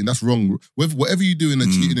about cheating. That's wrong. Whatever you do in a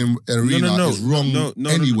cheating arena is wrong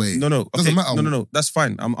anyway. No. Doesn't matter. No. That's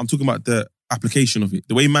fine. I'm talking about the application of it.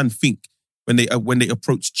 The way man think when they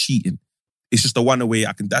approach cheating, it's just a one way.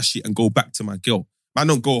 I can dash it and go back to my girl. Man,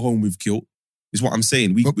 don't go home with guilt. Is what I'm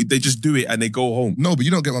saying. They just do it and they go home. No, but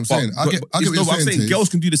you don't get what I'm saying. I get what you're saying. I'm saying girls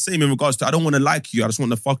can do the same in regards to I don't want to like you. I just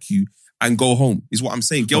want to fuck you and go home. Is what I'm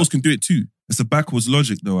saying. Girls can do it too. It's a backwards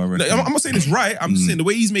logic, though. I reckon. I'm not saying it's right. I'm just saying the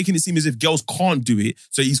way he's making it seem as if girls can't do it,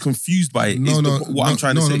 so he's confused by it. I'm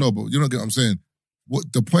trying to say. No, but you don't get what I'm saying.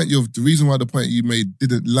 The reason why the point you made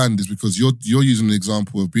didn't land is because you're using an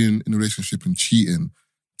example of being in a relationship and cheating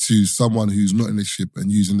to someone who's not in a relationship and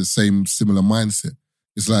using the same similar mindset.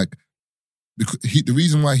 It's like because the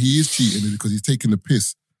reason why he is cheating is because he's taking the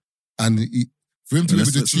piss, and for him to be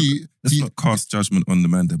able to cheat, let's not cast judgment on the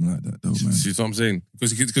man them like that, though, man. See what I'm saying?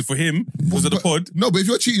 Because for him, because of the pod. No, but if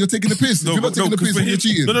you're cheating, you're taking the piss. If you're not taking the piss, you're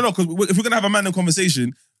cheating. No. Because if we're gonna have a man in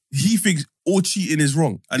conversation, he thinks all cheating is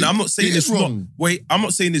wrong, and I'm not saying it's wrong. Not. Wait, I'm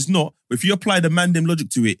not saying it's not. But if you apply the man them logic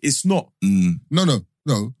to it, it's not. No.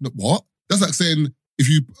 What? That's like saying if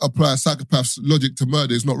you apply a psychopath's logic to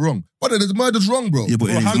murder, it's not wrong. But the murder's wrong, bro. Yeah, but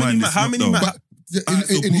in his mind, how many men?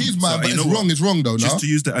 In his mind, but it's wrong. It's wrong though. Just to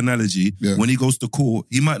use the analogy, when he goes to court,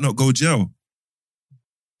 he might not go jail.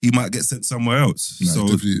 He might get sent somewhere else. No,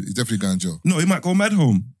 he's definitely going to jail. No, he might go mad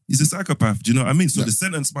home. He's a psychopath. Do you know what I mean? So the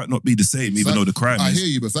sentence might not be the same, even though the crime is. I hear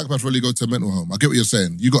you, but psychopaths really go to a mental home. I get what you're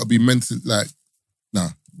saying. You got to be mental, nah.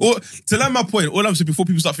 Or to land my point, all I'm saying before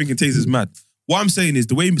people start thinking Taser's mad. What I'm saying is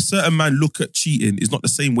the way certain men look at cheating is not the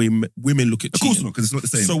same way women look at cheating. Of course not, because it's not the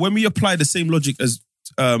same. So when we apply the same logic as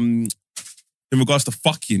in regards to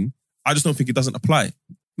fucking, I just don't think it doesn't apply.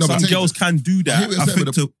 No, some girls can do that. I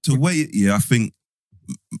think to weigh it, I think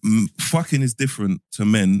fucking is different to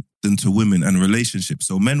men than to women and relationships.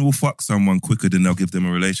 So men will fuck someone quicker than they'll give them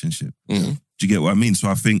a relationship. Mm-hmm. Do you get what I mean? So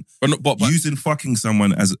I think but using fucking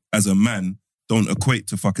someone as a man don't equate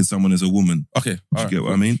to fucking someone as a woman. Okay. Do you get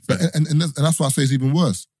what I mean? And that's why I say it's even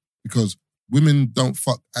worse. Because women don't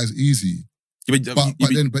fuck as easy. But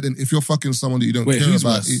then if you're fucking someone that you don't care who's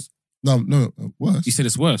about... Worse? No, worse. You said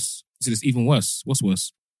it's worse. You said it's even worse. What's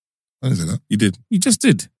worse? I didn't say that. You did. You just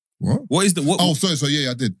did. What? What is the... What, Oh, sorry,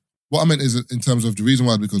 yeah, I did. What I meant is in terms of the reason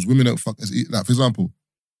why, because women don't fuck as easy. Like, for example,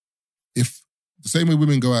 if the same way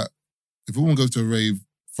women go out, if a woman goes to a rave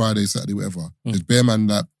Friday, Saturday, whatever, there's bare man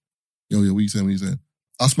that, yo, what are you saying?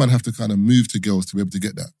 Us man have to kind of move to girls to be able to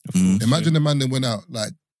get that. Imagine the man that went out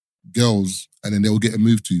like girls and then they will get a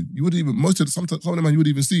move to. You wouldn't even, some of the man you wouldn't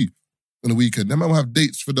even see on the weekend. That man will have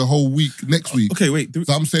dates for the whole week, next week. Okay, wait.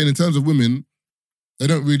 So I'm saying in terms of women, they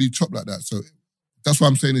don't really chop like that. So that's why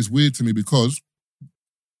I'm saying it's weird to me because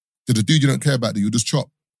to the dude you don't care about, that you just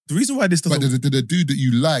chop. The reason why this doesn't... But the dude that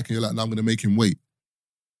you like, and you're like, no, I'm going to make him wait.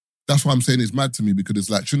 That's why I'm saying it's mad to me because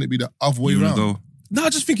it's like, shouldn't it be the other way around? No, I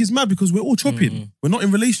just think it's mad because we're all chopping. We're not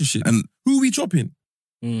in relationships. And who are we chopping?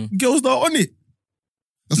 Girls that are on it.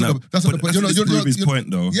 That's not the point. You're his point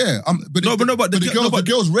though. Yeah, but the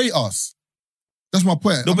girls rate us. That's my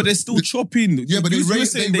point. No, but they're still chopping. Yeah, but they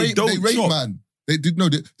rate chop. man. They did no.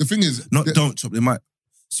 The thing is, don't chop. They might.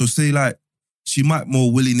 So say like she might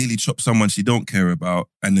more willy-nilly chop someone she don't care about,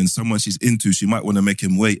 and then someone she's into, she might want to make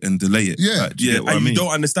him wait and delay it. Yeah, like, you and you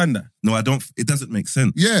don't understand that. No, I don't. It doesn't make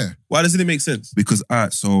sense. Yeah. Why doesn't it make sense? Because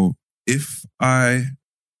so if how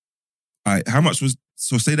much was,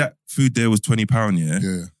 so say that food there was £20,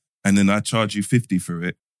 yeah, and then I charge you 50 for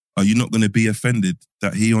it, are you not going to be offended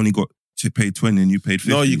that he only got paid 20 and you paid 50?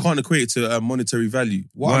 No, you can't equate it to monetary value.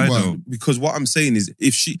 Why though? Because what I'm saying is,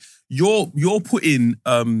 if you're putting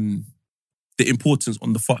the importance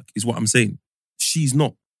on the fuck is what I'm saying. She's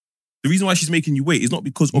not. The reason why she's making you wait is not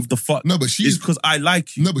because of the fuck. No, but it's because I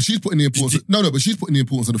like you. No, but she's putting the importance. But she's putting the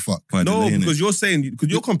importance of the fuck. No, because you're saying, because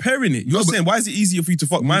you're comparing it. You're saying, why is it easier for you to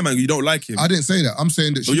fuck my man? You don't like him. I didn't say that. I'm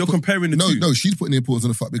saying that. So you're comparing the two. No, she's putting the importance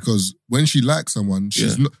on the fuck because when she likes someone,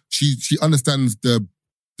 she's not. She understands the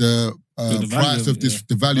price of this,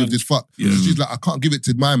 the value of this fuck. Yeah. She's like, I can't give it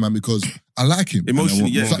to my man because I like him. Emotionally,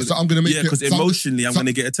 yeah. So I'm gonna make it. Because emotionally, I'm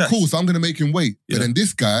gonna get attached. Cool. So I'm gonna make him wait. Yeah. But then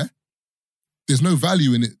this guy, there's no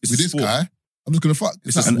value in it with this guy. I'm just gonna fuck.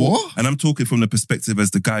 What? And I'm talking from the perspective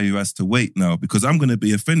as the guy who has to wait now because I'm gonna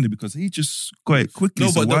be offended because he just got it quickly.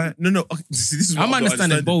 No, so but why? No. This is what I'm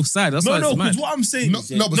understanding both sides. That's because what I'm saying.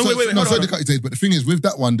 Wait. But the thing is, with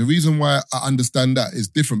that one, the reason why I understand that is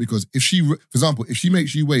different because if she, for example, if she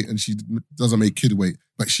makes you wait and she doesn't make kid wait,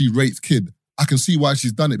 but she rates kid, I can see why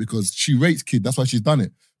she's done it because she rates kid. That's why she's done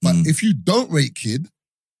it. But if you don't rate kid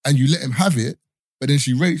and you let him have it, but then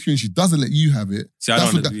she rates you and she doesn't let you have it. See,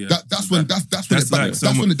 that's when it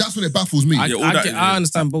baffles me. I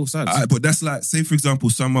understand both sides. But that's like, say for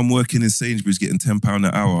example, someone working in Sainsbury's getting £10 an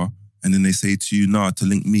hour, and then they say to you, nah, to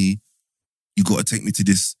link me, you got to take me to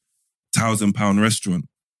this £1,000 restaurant.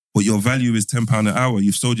 But your value is £10 an hour.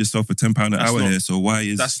 You've sold yourself for £10 an hour here. So why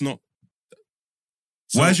is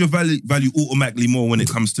your value automatically more when it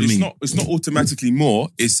comes to me? It's not automatically more.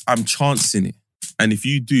 It's I'm chancing it. And if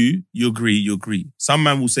you do, you agree. Some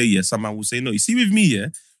man will say yes, some man will say no. You see with me, yeah,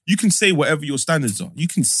 you can say whatever your standards are. You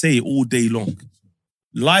can say it all day long.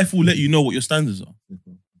 Life will let you know what your standards are. You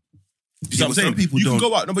know what I'm saying? You can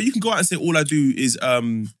go out and say all I do is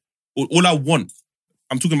all I want.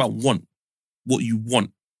 I'm talking about want. What you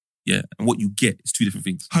want, yeah, and what you get is two different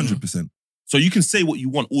things. 100%. So you can say what you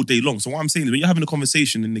want all day long. So what I'm saying is when you're having a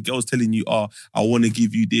conversation and the girl's telling you, I want to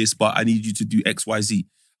give you this, but I need you to do X, Y, Z.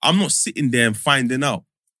 I'm not sitting there and finding out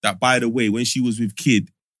that, by the way, when she was with kid,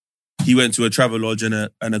 he went to a travel lodge and a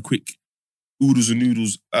quick oodles and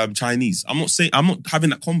noodles Chinese. I'm not having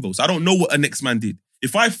that convo. So I don't know what a next man did.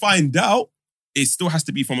 If I find out, it still has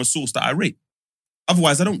to be from a source that I rate.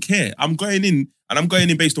 Otherwise, I don't care. I'm going in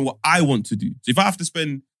based on what I want to do. So if I have to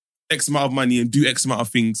spend X amount of money and do X amount of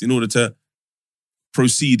things in order to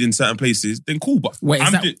proceed in certain places, then cool. But wait,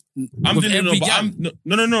 I'm doing that's what I'm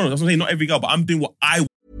saying. Not every girl, but I'm doing what I want.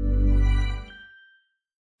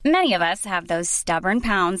 Many of us have those stubborn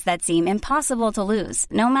pounds that seem impossible to lose,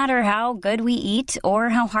 no matter how good we eat or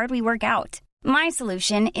how hard we work out. My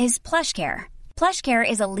solution is PlushCare. PlushCare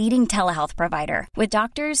is a leading telehealth provider with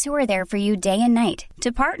doctors who are there for you day and night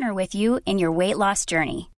to partner with you in your weight loss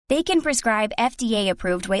journey. They can prescribe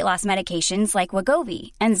FDA-approved weight loss medications like Wegovy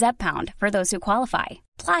and Zepbound for those who qualify.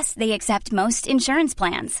 Plus, they accept most insurance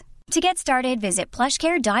plans. To get started, visit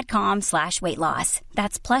plushcare.com/weightloss.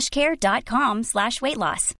 That's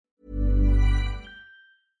plushcare.com/weightloss.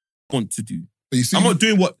 want to do. But you see, I'm not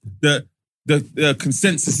doing what the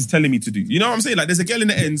consensus is telling me to do. You know what I'm saying? Like, there's a girl in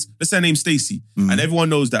the ends, let's say her name's Stacey, and everyone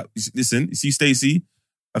knows that. Listen, you see Stacey,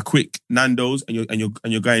 a quick Nando's, and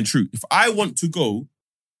you're going true. If I want to go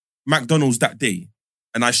McDonald's that day,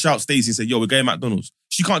 and I shout Stacey and say, yo, we're going McDonald's,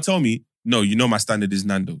 she can't tell me, no, you know my standard is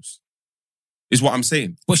Nando's. Is what I'm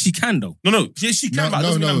saying. But she can though. No, yeah, she can, but that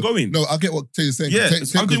doesn't mean I'm going. No, I get what Taser's saying. Yeah,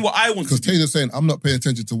 I'm doing what I want to do. Because Taser's saying, I'm not paying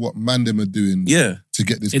attention to what man them are doing to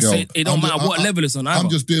get this girl. It don't matter what level it's on either. I'm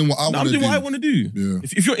just doing what I want to do. I'm doing what I want to do. Yeah.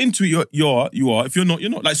 If you're into it, you are. If you're not, you're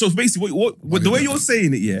not. Like, so basically, what the way you're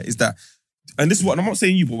saying it, is that, and this is what, I'm not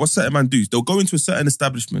saying you, but what certain man do is they'll go into a certain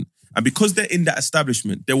establishment, and because they're in that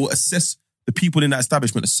establishment, they will assess the people in that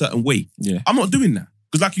establishment a certain way. Yeah. I'm not doing that.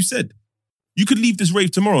 Because like you said, you could leave this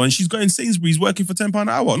rave tomorrow and she's going Sainsbury's working for £10 an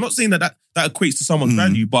hour. I'm not saying that equates to someone's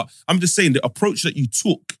value, but I'm just saying the approach that you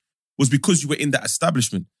took was because you were in that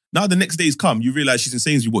establishment. Now the next day's come, you realise she's in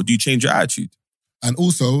Sainsbury's, what, do you change your attitude? And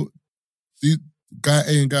also, guy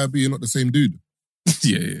A and guy B are not the same dude.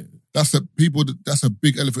 Yeah. That's a big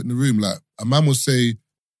elephant in the room. Like, a man will say,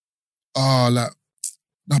 but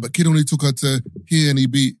kid only took her to here and he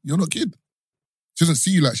beat. You're not kid. She doesn't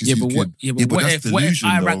see you like she sees kid. But what if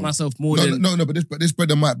I rank myself more than... No, but this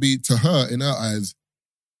brother might be, to her, in her eyes,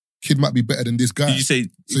 kid might be better than this guy. Did you say,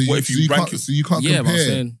 what if you rank... So you can't compare. But I'm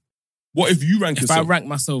saying, what if you rank yourself? If I rank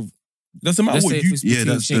myself... Doesn't matter what you... Yeah,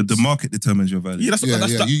 that's the market determines your value. Yeah, that's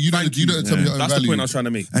You don't tell me your own That's value. the point I was trying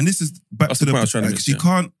to make. And this is back to the point I was trying to make. She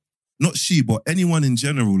can't, not she, but anyone in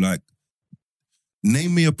general, like,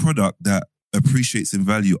 name me a product that appreciates in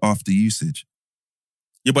value after usage.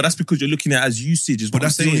 Yeah, but that's because you're looking at it as usage. But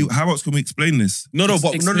that's saying. How else can we explain this? No.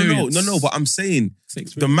 But I'm saying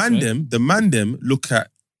the man them look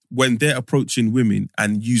at when they're approaching women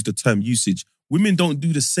and use the term usage. Women don't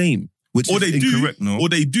do the same. Which is incorrect, no? Or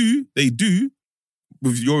they do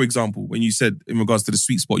with your example when you said in regards to the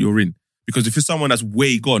sweet spot you're in. Because if it's someone that's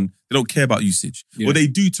way gone, they don't care about usage. Yeah. Or they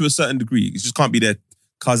do to a certain degree. It just can't be their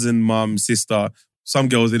cousin, mum, sister. Some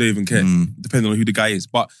girls, they don't even care, depending on who the guy is.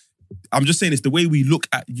 But I'm just saying it's the way we look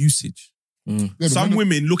at usage. Yeah, some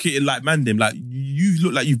women look at it like man them, like you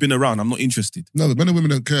look like you've been around, I'm not interested. No, but men and women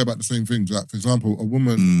don't care about the same things. Like, for example, a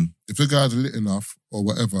woman, if the guy's lit enough or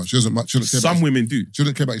whatever, she doesn't care. Some women do. She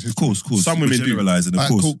doesn't care about his history. Of course. Some women do. Generalising, of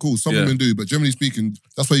course. Cool. Some women do, but generally speaking,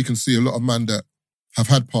 that's why you can see a lot of men that have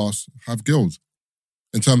had past have girls.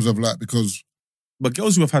 In terms of like, because... But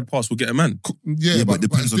girls who have had past will get a man. Yeah, but it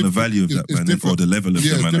depends on the value of that man or the level of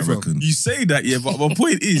the man, I reckon. You say that, but my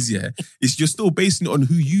point is, is you're still basing it on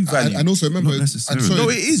who you value. And also remember... No,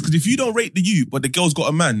 it is, because if you don't rate the you, but the girl's got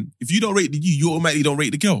a man, if you don't rate the you automatically don't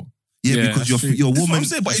rate the girl. Yeah, because your woman... What I'm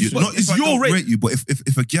saying, but it's your rate. Rate you, but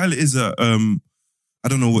if a gal is a... I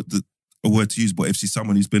don't know what a word to use, but if she's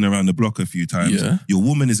someone who's been around the block a few times, your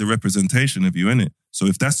woman is a representation of you, innit? So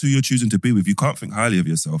if that's who you're choosing to be with, you can't think highly of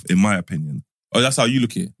yourself, in my opinion. Oh, that's how you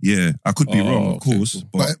look at it? Yeah, I could be wrong, of course.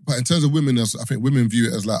 Cool. But in terms of women, I think women view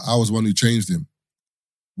it as like, I was the one who changed him.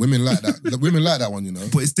 Women like that. Women like that one, you know.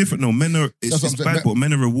 But it's different, no. Men are, it's bad, but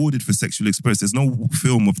men are rewarded for sexual experience. There's no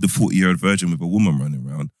film of the 40-year-old virgin with a woman running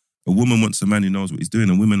around. A woman wants a man who knows what he's doing,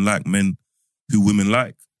 and women like men who women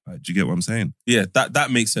like. Do you get what I'm saying? Yeah,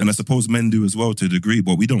 that makes sense. And I suppose men do as well to a degree,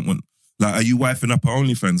 but we don't want... Like, are you wifing up an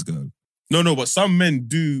OnlyFans girl? No, but some men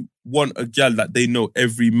do want a gal that they know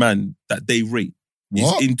every man that they rate is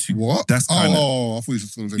into. What? That's kind of... Oh, I thought you were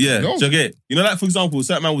going to say... Yeah, no. do you get it? You know, like, for example, a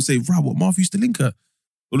certain man will say, right, what, Marv used to link her.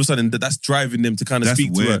 All of a sudden, that's driving them to kind of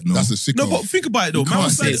speak to her. No? That's a sicko. No, but think about it, though. Man,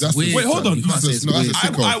 wait, hold on.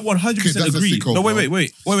 I 100% agree. No,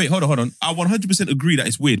 wait. Hold on. I 100% agree that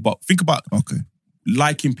it's weird, but think about... Okay.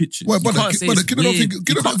 Liking pictures. Well, but kid don't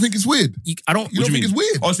think it's weird. You don't think it's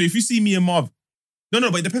weird. Oh, so if you see me and Marv... No,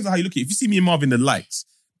 but it depends on how you look at it. If you see me and Marv in the likes,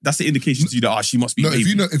 that's the indication to you that she must be. No, if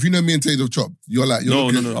you know me and Taser Chop, you're like no.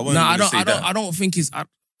 I don't think it's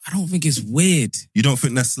weird. You don't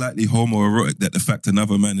think that's slightly homoerotic that the fact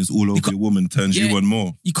another man is all over your woman turns you on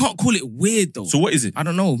more? You can't call it weird though. So what is it? I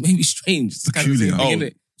don't know. Maybe strange. Peculiar.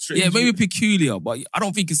 Maybe peculiar, but I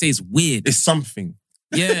don't think it says weird. It's something.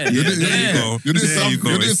 Yeah. You're doing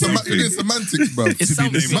semantics, bro. It's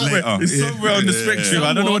somewhere on the spectrum.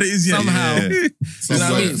 I don't know what it is yet. Somehow.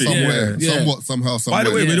 By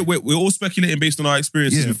the way, we're all speculating based on our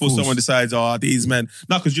experiences before someone decides, these men.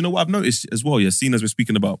 No, because you know what I've noticed as well, seeing as we're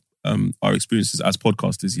speaking about our experiences as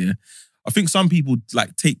podcasters, I think some people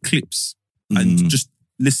like take clips and just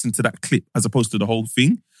listen to that clip as opposed to the whole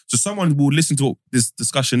thing. So someone will listen to this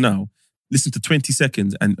discussion now, listen to 20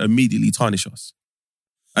 seconds and immediately tarnish us.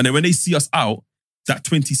 And then when they see us out, that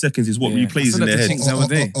 20 seconds is what replays in their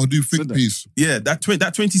head. Or do think piece. Yeah, that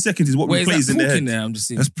 20 seconds is what replays in their head. There? I'm just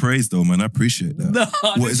saying. That's praise though, man. I appreciate that. No,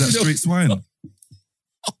 what is that, straight swine?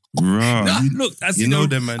 Right. Nah, look, I see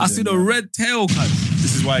the red tail, cut.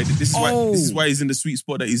 This is why he's in the sweet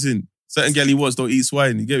spot that he's in. Certain gal he wants don't eat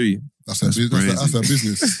swine. You get me? That's their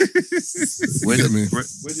business. Where did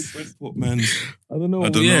Brent put, man? I don't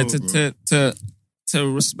know. To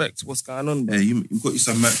respect what's going on, bro. Yeah, you've got you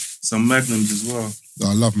some magnums as well.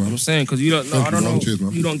 I love, man. I'm saying, because you don't know, I don't know. Cheers,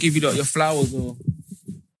 man. You don't give your flowers or.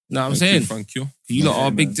 No, I'm saying. Thank you. You lot are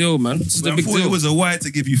a big deal, man. This is a big deal. It was a why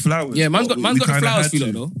to give you flowers. Yeah, man's got the flowers for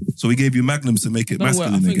you, though. So we gave you magnums to make it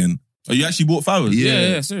masculine again. Oh, you actually bought flowers?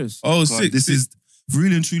 Yeah, serious. Oh, sick. This is,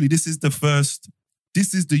 really and truly, this is the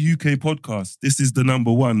UK podcast. This is the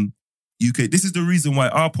number one UK. This is the reason why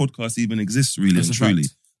our podcast even exists, really and truly.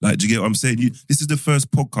 Like, do you get what I'm saying? This is the first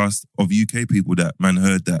podcast of UK people that man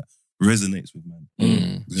heard that resonates with man.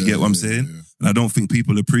 Do you get what I'm saying? Yeah. And I don't think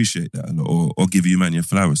people appreciate that a lot or give you man your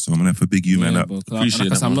flowers. So I'm gonna have to big you man up. Appreciate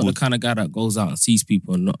that. I'm not the kind of guy that goes out and sees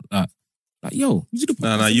people and not like yo, you did the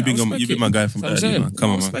podcast. Nah, you been my guy from early, man. Come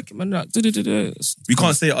on, man. Respect it, man. We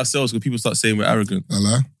can't say it ourselves because people start saying we're arrogant.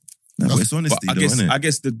 Hello? No, it's honesty, though, isn't it? I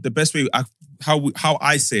guess the best way, how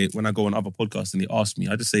I say it when I go on other podcasts and they ask me,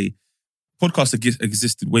 I just say, podcasts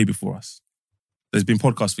existed way before us. There's been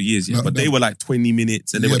podcasts for years, but they were like 20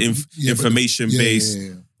 minutes and they were information-based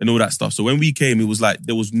and all that stuff. So when we came, it was like,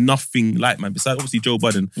 there was nothing like, man. Besides, obviously, Joe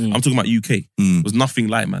Budden, I'm talking about UK. There was nothing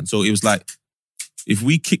like, man. So it was like, if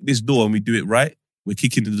we kick this door and we do it right, we're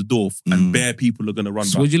kicking in the door and bare people are going to run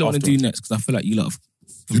back. So what do you want to do next? Because I feel like you lot have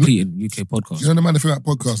completed UK podcasts. You know, the man, the thing about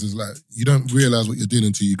podcasts is like, you don't realise what you're doing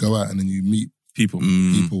until you go out and then you meet people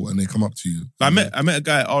and they come up to you. I met a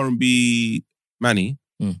guy at R&B, Manny.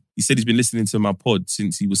 He said he's been listening to my pod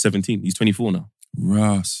since he was 17. He's 24 now.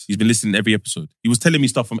 Ross. He's been listening to every episode. He was telling me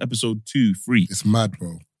stuff from episode 2, 3. It's mad,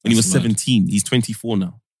 bro. When he was 17. He's 24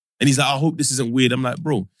 now. And he's like, I hope this isn't weird. I'm like,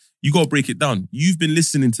 bro, you got to break it down. You've been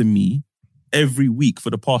listening to me every week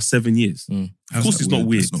for the past 7 years. Of course it's not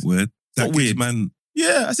weird. It's not weird. It's not weird, man.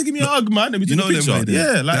 Yeah, I said, give me a hug, man. Let me take a picture.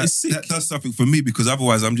 Yeah, like it's sick. That does something for me because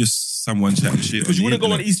otherwise I'm just someone chatting shit. Because you wouldn't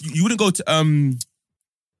go on you wouldn't go to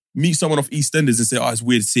meet someone off EastEnders and say, oh, it's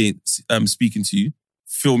weird speaking to you.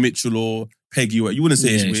 Phil Mitchell or Peggy. You wouldn't say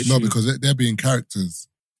it's weird. No, because they're being characters.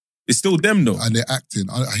 It's still them though. And they're acting.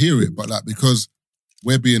 I hear it, but like because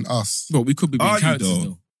we're being us. But we could be being characters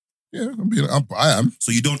though. Yeah, I am.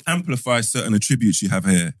 So you don't amplify certain attributes you have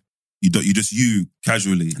here. You just you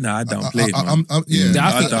casually. Nah, I downplay it.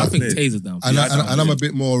 I think Taser's down. And I'm a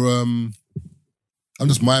bit more. I'm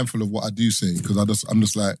just mindful of what I do say because I'm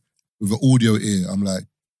just like with an audio ear. I'm like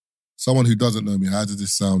someone who doesn't know me. How does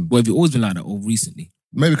this sound? Well, have you always been like that or recently?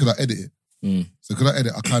 Maybe because I edit it. So because I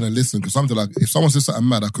edit, I kind of listen because something like if someone says something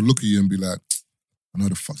mad, I could look at you and be like, I know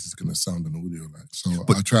the fuck this is gonna sound on audio like. So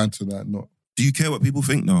I try to like not. Do you care what people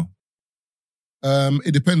think now?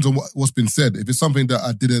 It depends on what's been said. If it's something that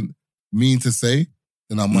I didn't mean to say,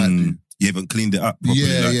 then I might do. You haven't cleaned it up properly.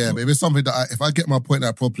 Yeah. But if it's something that if I get my point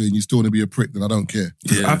out properly and you still want to be a prick, then I don't care.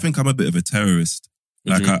 Yeah. I think I'm a bit of a terrorist.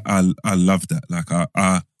 Like I love that. Like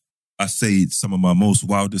I say some of my most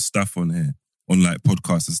wildest stuff on here, on like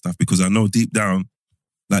podcasts and stuff, because I know deep down,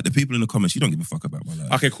 like the people in the comments, you don't give a fuck about my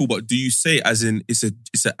life. Okay, cool. But do you say it as in it's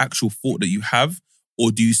an actual thought that you have,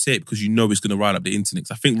 or do you say it because you know it's going to rile up the internet?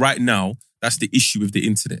 'Cause I think right now that's the issue with the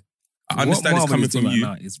internet. I understand it's coming from you.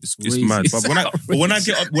 It's mad. But when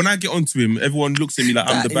I get onto him, everyone looks at me like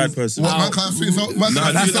I'm the bad person. What, man can't think so?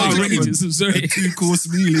 That's outrageous. I'm sorry. 2-course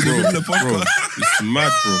meal in the middle of the podcast. It's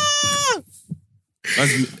mad, bro.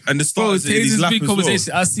 And the stars in his lap as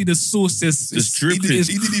conversation. well. I see the sauces. It's dripping. He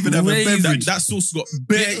didn't even have a beverage. That sauce got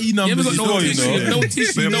bare E numbers as well, you know. No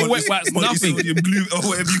tissue, no wet wipes, nothing. Glue, or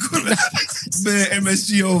whatever you call it. Bare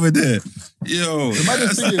MSG over there. Yo. Imagine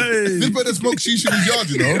thinking, this better smoke shisha in his yard,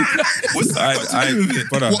 you know? What's that to do with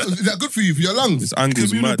it? What, is that good for you, for your lungs? This angle's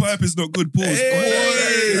Communal mad. pipe is not good, pause.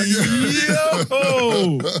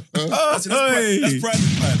 Yo! That's private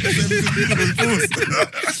pipe.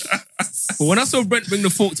 But when I saw Brent bring the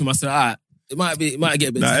fork to him, I said, alright, it might get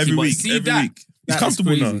a bit every week. He's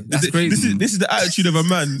comfortable now. That's crazy. This is the attitude of a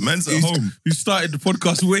man. Man's at home. Who started the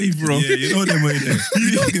podcast wave, bro. Yeah, you know them way there.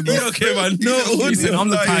 You don't care, man. No, listen, I'm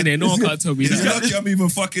the pioneer. No one can't tell me He's that. lucky I'm even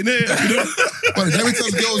fucking here. But every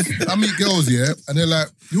time I meet girls, yeah, and they're like,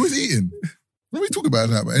 you always eating. Let me talk about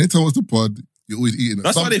that, but anytime it's the pod, you're always eating.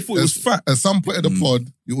 That's why they thought it was fat. At some point of the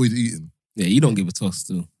pod, you're always eating. Yeah, you don't give a toss,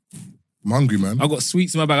 too. I'm hungry, man. I got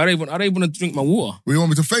sweets in my bag. I don't even want to drink my water. Well, you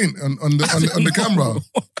want me to faint on the camera?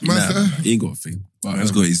 Nah, he ain't got a thing.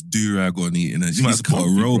 He's got his do-rag on eating it. You might have put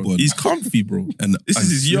a robe on. He's comfy, bro. And this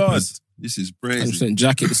is his yard. This is crazy. 100%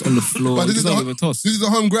 jacket that's on the floor. But this is the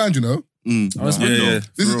home ground, you know? Yeah. This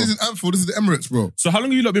is Anfield. This is the Emirates, bro. So how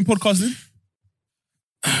long have you lot been podcasting?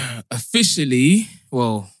 Officially,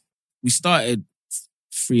 well, we started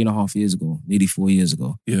 3.5 years ago, nearly 4 years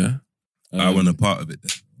ago. Yeah. I wasn't a part of it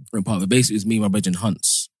then. Part of it. Basically, it was me and my brother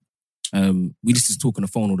Hunts. We used to talk on the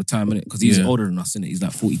phone all the time, innit? Because he's older than us, innit? He's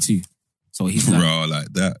like 42. So he's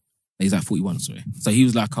like that. He's like 41, sorry. So he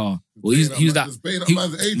was like, he was like... Yeah,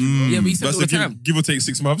 but he said it all the time. Give or take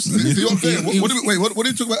 6 months. What did you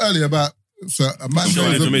talk about earlier about... So a man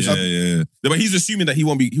showing information. Yeah. But he's assuming that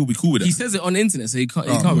he'll be cool with it. He says it on the internet, so he can't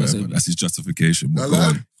say it. That's his justification.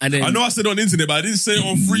 And then, I know I said it on the internet, but I didn't say it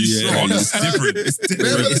on free show. It's different. It's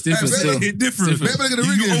different. It's different.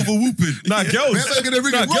 You over-whooping. Nah,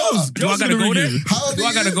 girls. Do I gotta go there? Do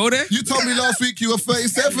I gotta go there? You told me last week you were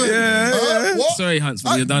 37. What? Sorry, Hunts,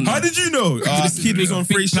 but you're done now. How did you know? Kid was on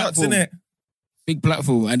free shots, innit? Big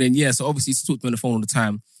platform. And then, so obviously he talked to me on the phone all the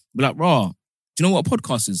time. Be like, raw, do you know what a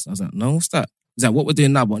podcast is? I was like, no, what's that? He's like, what we're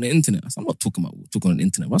doing now, but on the internet. I said, I'm not talking about what we're talking on the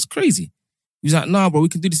internet. That's crazy. He was like, nah, bro, we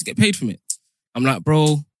can do this to get paid from it. I'm like,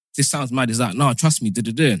 bro, this sounds mad. He's like, nah, trust me,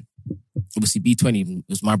 Obviously, B20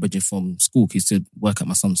 was my brother from school. He used to work at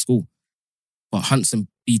my son's school. But Hunts and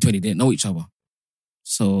B20 didn't know each other.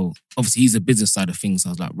 So, obviously, he's the business side of things. I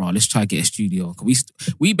was like, right, let's try to get a studio.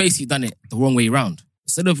 We basically done it the wrong way around.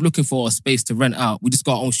 Instead of looking for a space to rent out, we just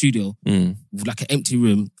got our own studio with like an empty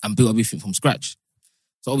room and built everything from scratch.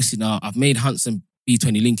 So obviously now I've made Hunts and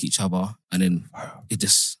B20 link each other and then it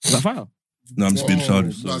just got fire. No, I'm just being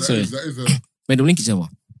childish. Made them link each other.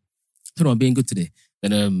 So I'm being good today.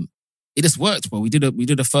 Then it just worked, bro. We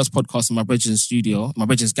did a first podcast in my brother's studio, my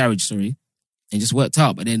brother's garage, sorry. And it just worked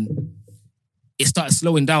out. But then it started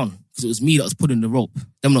slowing down because it was me that was pulling the rope.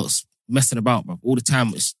 Them not messing about, bro. All the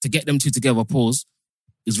time. To get them two together, pause,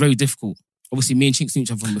 it was very difficult. Obviously me and Chinx knew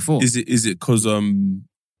each other from before. Is it because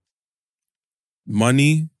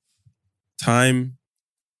money, time,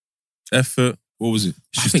 effort? What was it?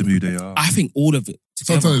 It's just who they are. I think all of it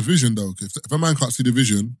together. Sometimes it's vision, though. If a man can't see the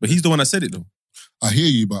vision... But he's the one that said it, though. I hear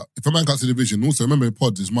you, but if a man can't see the vision, also remember in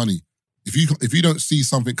pods, it's money. If you don't see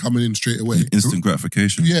something coming in straight away... Instant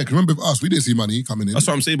gratification. Yeah, because remember with us, we didn't see money coming in. That's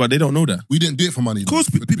what I'm saying, but they don't know that. We didn't do it for money. Of course,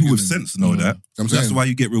 people with sense know that. That's why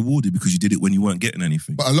you get rewarded, because you did it when you weren't getting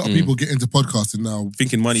anything. But a lot of people get into podcasting now...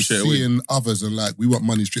 Thinking money straight away. Seeing others and like, we want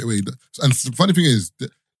money straight away. And the funny thing is...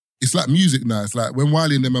 It's like music now. It's like when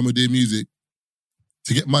Wiley and them were doing music,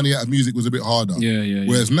 to get money out of music was a bit harder. Yeah.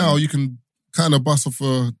 Whereas now you can kind of bust off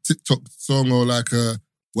a TikTok song or like a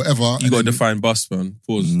whatever. You got to define bust, man.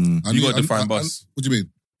 Pause. You got to define bust. What do you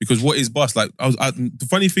mean? Because what is bust? Like, the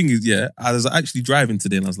funny thing is, I was actually driving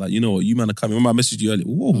today and I was like, you know what, you man are coming. Remember I messaged you earlier.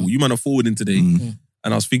 Whoa, you man are forwarding today. And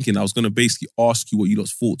I was thinking I was going to basically ask you what you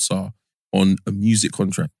lot's thoughts are on a music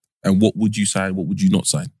contract. And what would you sign, what would you not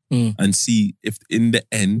sign? And see if in the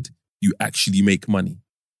end you actually make money.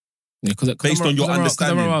 Yeah, based on your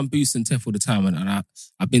understanding. I'm around Boost and Tef all the time, and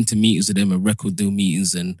I've been to meetings with them and record deal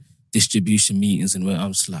meetings and distribution meetings, and where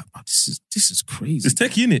I'm just like, oh, this is crazy. It's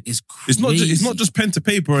techie, innit? It's crazy. It's not just pen to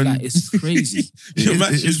paper and like, it's crazy.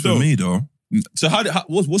 It is for me though. So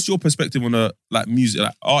what's your perspective on a like music,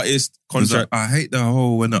 like artist contract? I hate the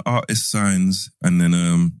whole when the artist signs and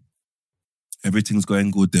then everything's going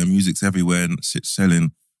good, their music's everywhere and shit's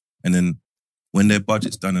selling, and then when their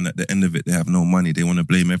budget's done and at the end of it they have no money, they want to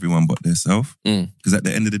blame everyone but themselves. Because at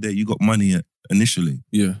the end of the day, you got money initially.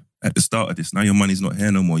 Yeah. At the start of this, now your money's not here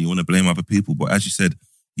no more. You want to blame other people, but as you said,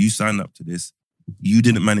 you signed up to this, you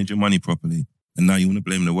didn't manage your money properly, and now you want to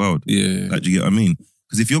blame the world. Yeah. Like, do you get what I mean?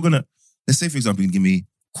 Because if you're gonna, let's say for example, you give me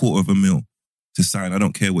 $250,000 to sign, I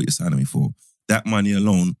don't care what you're signing me for. That money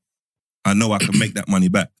alone, I know I can make that money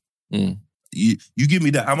back. You give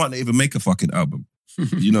me that, I might not even make a fucking album.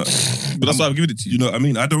 You know, but that's why I'm giving it to you. You know what I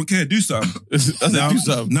mean? I don't care. Do something. Do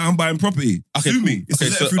something. Now I'm buying property. Okay, sue me.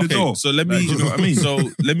 It's through the door. So let me. Like, you know what I mean? So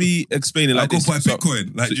let me explain it like I'll this. go buy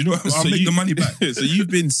Bitcoin. Like, you know, I'll make the money back. So you've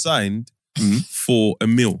been signed for a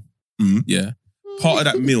mil. Yeah. Part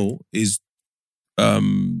of that mil is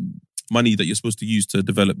money that you're supposed to use to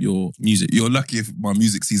develop your music. You're lucky if my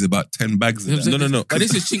music sees about 10 bags of that. No. But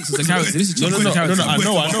this is Chinx as a character. This is Chinx as a character.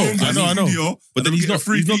 I know. But then he's not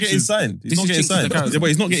getting signed. He's not getting signed. Yeah, but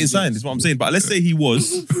he's not getting signed, is what I'm saying. But let's say he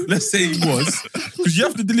was. Because you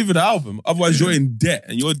have to deliver the album. Otherwise you're in debt.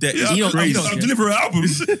 And your debt is crazy. I'll deliver an album.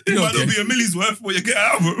 It might not be a millie's worth, but you get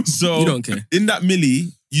an album. So you don't care. In that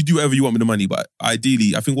millie, you do whatever you want with the money, but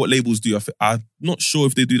ideally, I think what labels do, I'm not sure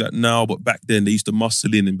if they do that now, but back then they used to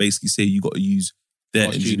muscle in and basically say you got to use their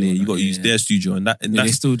engineer, you got to use their studio, and that's, they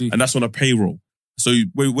still do. and that's on a payroll. So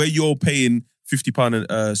where you're paying £50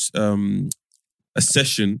 a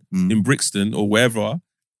session in Brixton or wherever,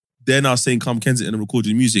 they're now saying come Kensington and record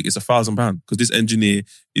your music. It's £1,000 because this engineer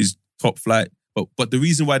is top flight. But the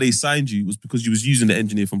reason why they signed you was because you was using the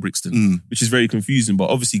engineer from Brixton, which is very confusing. But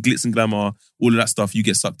obviously, glitz and glamour, all of that stuff, you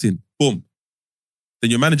get sucked in. Boom.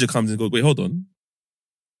 Then your manager comes and goes, wait, hold on.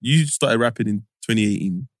 You started rapping in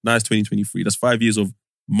 2018. Now it's 2023. That's 5 years of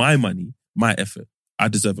my money, my effort. I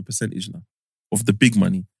deserve a percentage now of the big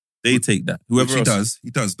money. They take that. Whoever else,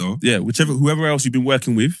 he does though. Yeah, whoever else you've been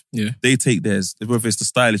working with, they take theirs. Whether it's the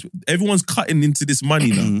stylist, everyone's cutting into this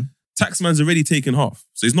money now. Taxman's already taken half,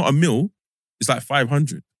 so it's not a mil. It's like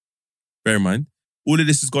 500. Bear in mind, all of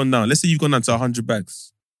this has gone down. Let's say you've gone down to 100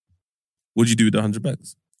 bags. What do you do with the 100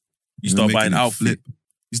 bags? You start buying outfits.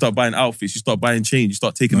 You start buying outfits. You start buying chains. You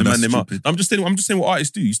start taking them out. I'm just saying what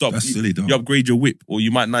artists do. That's silly, though. You upgrade your whip, or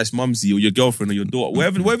you might nice mumsy, or your girlfriend, or your daughter,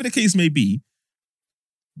 wherever the case may be.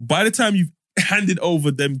 By the time you've handed over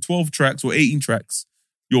them 12 tracks or 18 tracks,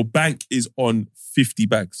 your bank is on 50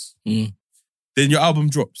 bags. Then your album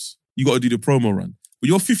drops. You got to do the promo run. But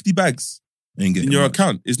your 50 bags in your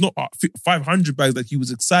account is not 500 bags that you was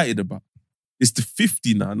excited about. It's the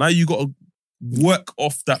 50 now. Now you got to work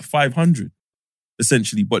off that 500,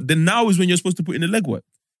 essentially. But then now is when you're supposed to put in the legwork.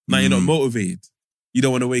 Now you're not motivated. You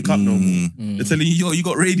don't want to wake up no more. They're telling you, yo, you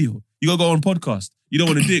got radio. You got to go on podcast. You don't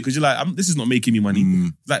want to do it because you're like, this is not making me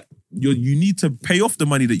money. Like, you need to pay off the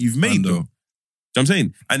money that you've made, though. Do you know what I'm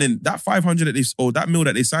saying? And then that 500 or that mil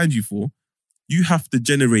that they signed you for, you have to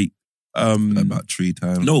generate about 3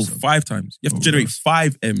 times. No, 5 times. You have to generate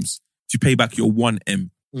 5 M's to pay back your 1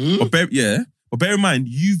 M. But bear in mind,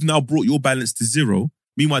 you've now brought your balance to 0.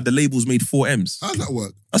 Meanwhile, the label's made 4 M's. How does that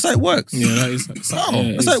work? That's how it works. Yeah, that is. That's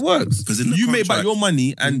how it works. Because you made back your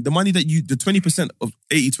money, and the money that the 20% of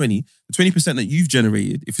 80-20, the 20% that you've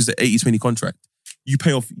generated, if it's an 80-20 contract, you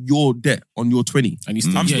pay off your debt on your 20. And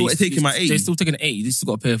I'm still taking my 80. They're still taking the 80. You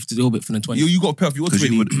still got to pay off a little bit from the 20. You got to pay off your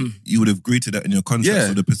 20. You would have agreed to that in your contract. Yeah.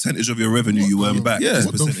 So the percentage of your revenue you earn back, the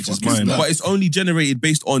percentage is mine. But it's only generated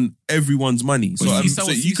based on everyone's money.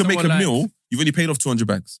 So you can make a mil, you've only paid off 200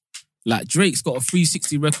 bags. Like Drake's got a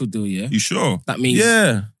 360 record deal, yeah? You sure? That means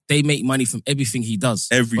they make money from everything he does.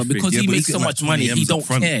 Everything. But because he makes so much money, he don't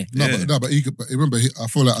care. But remember, I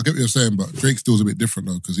feel like, I get what you're saying, but Drake's deal's a bit different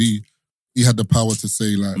though, because he had the power to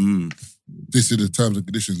say like, this is the terms and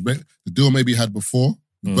conditions. The deal maybe he had before,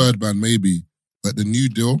 the Birdman maybe, but the new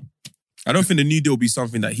deal, I don't think the new deal will be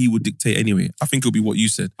something that he would dictate anyway. I think it'll be what you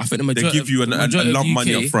said. I think the majority, they give you a lump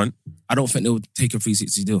money up front. I don't think they'll take a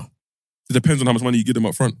 360 deal. It depends on how much money you give them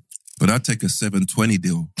up front. But I'd take a 720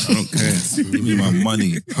 deal. I don't care. Give me my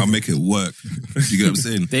money. I'll make it work. You get what I'm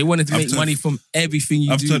saying? They wanted to make money from everything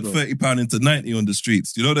you do. I've turned £30 into 90 on the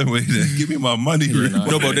streets. You know that way there? Give me my money.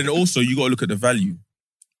 No, but then also you got to look at the value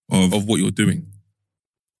of what you're doing.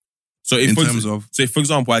 So if for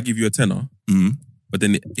example, I give you a tenner, but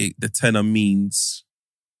then the tenner means...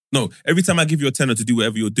 No, every time I give you a tenner to do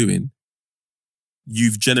whatever you're doing,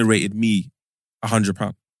 you've generated me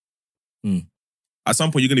 £100. At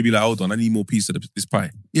some point, you're going to be like, hold on, I need more piece of this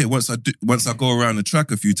pie. Yeah, once I go around the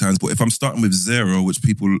track a few times, but if I'm starting with 0, which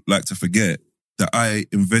people like to forget, that I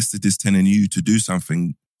invested this 10 in you to do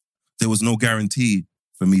something, there was no guarantee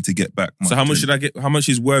for me to get back. So how much should I get? How much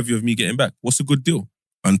is worthy of me getting back? What's a good deal?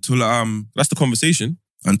 Until that's the conversation.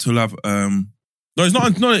 Until I've No, it's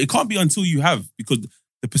not. No, it can't be until you have, because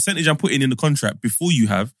the percentage I'm putting in the contract before you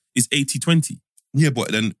have is 80-20. Yeah,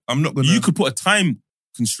 but then I'm not gonna. You could put a time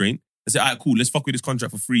constraint and say, all right, cool, let's fuck with this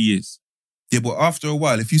contract for 3 years. Yeah, but after a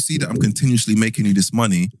while, if you see that I'm continuously making you this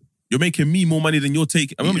money, you're making me more money than you're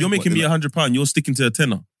taking. I remember, you're making me £100. You're sticking to a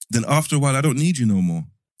tenner. Then after a while, I don't need you no more.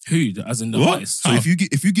 Who? As in the artist? So if you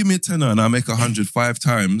give me a tenner and I make 100 5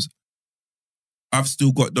 times, I've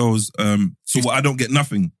still got those. So I don't get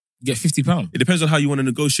nothing. You get £50. It depends on how you want to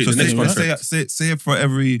negotiate the next contract. Say for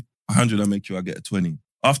every 100 I make you, I get a 20.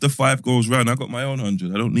 After 5 goes round, I got my own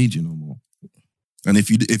 100. I don't need you no more. And if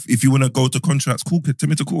you want to go to contracts, cool, take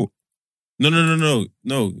me to court. No.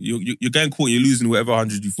 You're going court and you're losing whatever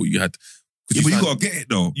 100 you thought you had. Yeah, but you got to get it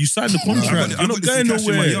though. You signed the contract. You're not going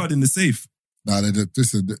nowhere. In my yard in the safe. Nah,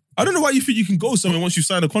 I don't know why you think you can go somewhere once you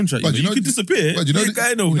sign a contract. You can disappear. But you know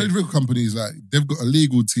the real companies, like, they've got a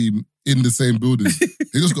legal team in the same building.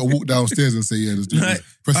 They just got to walk downstairs and say, yeah, let's do this.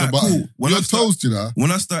 Press a button. Cool. You're toast, you know.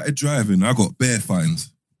 When I started driving, I got bare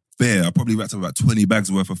fines. I probably racked up about 20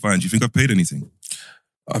 bags worth of fines. You think I've paid anything?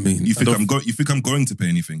 I mean, you think I'm going to pay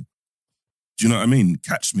anything? Do you know what I mean?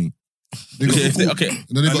 Catch me.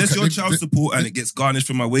 Unless your child support and it gets garnished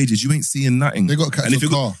from my wages, you ain't seeing nothing. They got to catch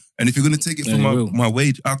your car. And if you're going to take it from my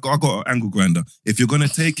wage, I got an angle grinder. If you're going to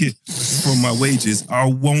take it from my wages, I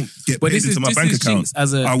won't get paid into my bank account.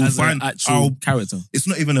 I will find an actual character. It's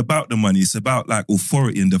not even about the money. It's about like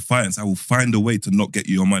authority and defiance. I will find a way to not get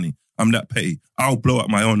you your money. I'm that petty. I'll blow up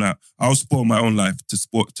my own app. I'll spoil my own life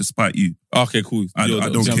to spite you. Okay, cool. I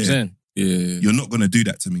don't care. Yeah. You're not gonna do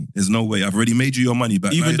that to me. There's no way. I've already made you your money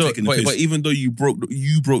back. Even though, but even though you broke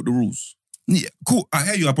the rules. Yeah, cool. I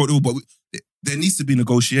hear you. I broke the rules, but there needs to be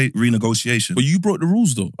renegotiation. But you broke the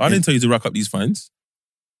rules though. I didn't tell you to rack up these fines.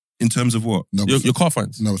 In terms of what? No, your car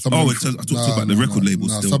fines. No. I talked about the record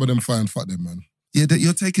labels. Still. Some of them fines. Fuck them, man. Yeah,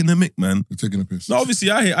 you're taking the mick, man. You're taking the piss. No,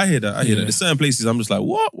 obviously I hear that. There's certain places I'm just like,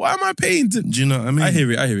 what? Why am I paying? Do you know what I mean? I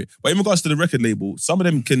hear it. But in regards to the record label, some of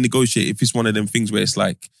them can negotiate if it's one of them things where it's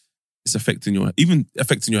like it's affecting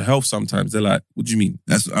your health sometimes. They're like, what do you mean?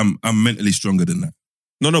 I'm mentally stronger than that.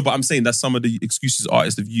 No, but I'm saying that's some of the excuses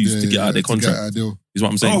artists have used to get out of their contract. Is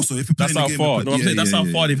what I'm saying. Oh, so if you're playing that's how far. That's how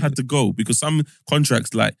far they've had to go, because some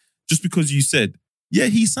contracts, like, just because you said, yeah,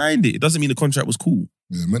 he signed it doesn't mean the contract was cool.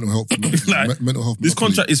 Yeah, mental health. Mental health. This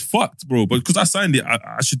contract is fucked, bro. But because I signed it,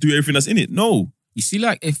 I should do everything that's in it. No. You see,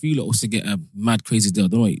 like, if you lot also get a mad crazy deal, I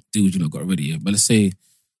don't know what deals you lot got already, yeah? But let's say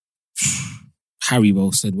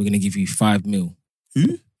Haribo said we're going to give you 5 mil.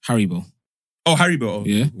 Who? Haribo. Oh, Haribo.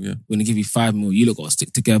 Yeah? We're going to give you 5 mil. You lot got to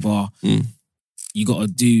stick together. You got to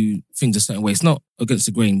do things a certain way. It's not against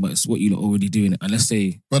the grain, but it's what you lot already doing. And let's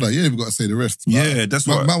say... Brother, you ain't even got to say the rest. Yeah, that's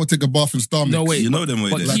what... Man would take a bath and Star Mix. No, wait. You know them way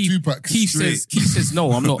But there. Keith says,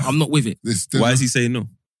 no, I'm not with it. Why is he saying no?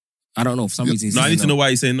 I don't know. For some reason he's I need to know why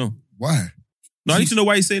he's saying no. Why? No, I need to know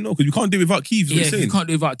why he's saying no, because you can't do it without Keith. Yeah, you can't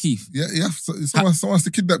do it without Keith. Yeah. Someone has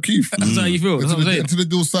to kidnap Keith. That's how you feel. That's what I'm saying. Until the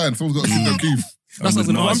deal signed, someone's got to kidnap Keith. That's what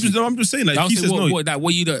I'm just saying, like, Keith says no.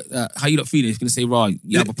 What you how you not feeling? He's going to say, right,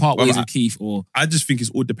 you have a part ways with Keith, or... I just think it's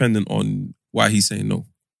all dependent on why he's saying no.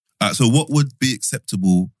 So what would be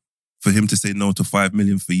acceptable for him to say no to 5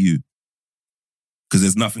 million for you? Because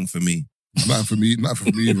there's nothing for me. Nothing for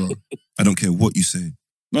me, bro. I don't care what you say.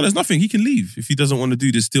 No, there's nothing. He can leave if he doesn't want to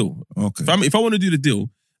do this deal. Okay. If I want to do the deal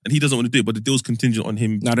and he doesn't want to do it, but the deal's contingent on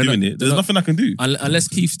him doing it, there's nothing I can do. Unless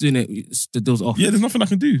Keith's doing it, the deal's off. Yeah, there's nothing I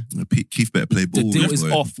can do. Keith better play ball. The deal is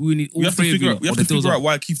off. We need all three of you. We have to figure out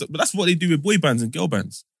why Keith... But that's what they do with boy bands and girl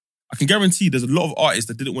bands. I can guarantee there's a lot of artists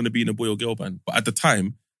that didn't want to be in a boy or girl band, but at the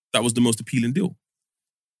time, that was the most appealing deal.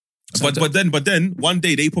 But then one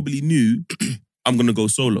day they probably knew, I'm going to go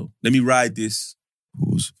solo. Let me ride this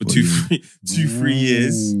for 2-3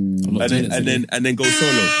 years, and then go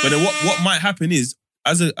solo. But then what might happen is,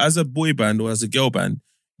 as a boy band or as a girl band,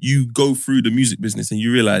 you go through the music business and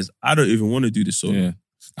you realize, I don't even want to do this solo. Yeah.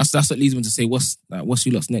 That's what leads me to say, what's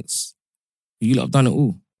you lot's next? You lot have done it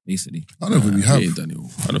all, basically. I don't think we have. We ain't done it all.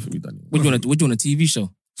 I don't think we've done it all. What do you want a TV show?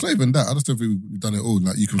 It's not even that. I just don't think we've done it all.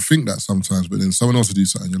 Like, you can think that sometimes, but then someone else will do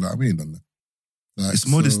something, you're like, we ain't done that. Like, it's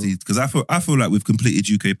modesty, because I feel like we've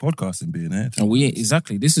completed UK podcasting being here. And we ain't,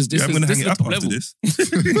 exactly. This is I'm going to hang it up top after level. this.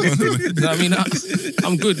 You know what I mean?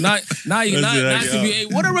 I'm good.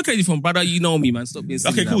 What a record you from, brother? You know me, man. Stop being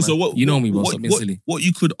silly. Okay, cool. Now, so what? You know me, bro. Stop being silly. What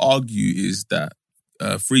you could argue is that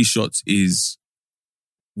Free Shots is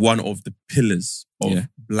one of the pillars of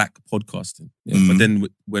black podcasting. Yeah. But then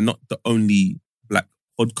we're not the only black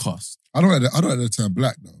podcast. I don't like the term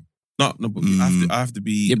black though. No, but I have to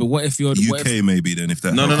be... Yeah, but what if you're... UK maybe then, if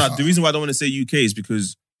that... No. The reason why I don't want to say UK is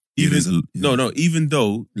because even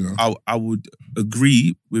though I would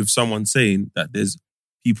agree with someone saying that there's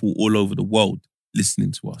people all over the world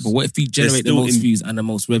listening to us. But what if we generate the most views and the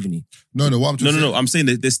most revenue? No. What I'm just saying... I'm saying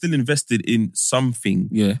that they're still invested in something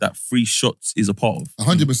that Free Shots is a part of.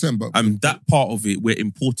 100%, but... that part of it, we're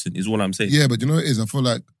important, is what I'm saying. Yeah, but you know what it is? I feel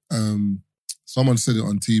like someone said it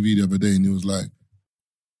on TV the other day and it was like,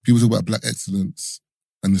 people talk about black excellence,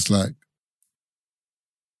 and it's like,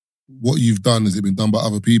 what you've done, has it been done by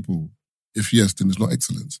other people? If yes, then it's not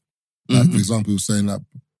excellence. Like, for example, he was saying like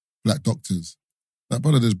black doctors. Like,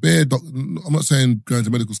 brother, there's bare I'm not saying going to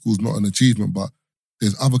medical school is not an achievement, but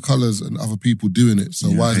there's other colours and other people doing it. So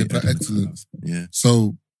why is it black excellence? Yeah.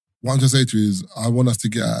 So what I'm trying to say to you is, I want us to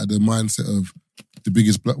get out of the mindset of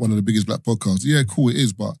one of the biggest black podcasts. Yeah, cool, it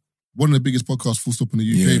is, but one of the biggest podcasts full stop in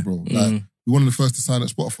the UK, bro. Like, we're one of the first to sign at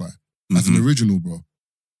Spotify as an original, bro.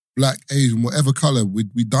 Black, Asian, whatever colour, we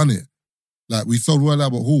done it. Like, we sold Royal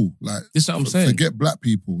Albert Hall. Like, this is what I'm saying. Forget black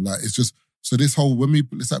people. Like, it's just, so this whole,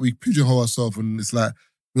 it's like we pigeonhole ourselves and it's like,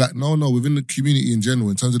 no, within the community in general,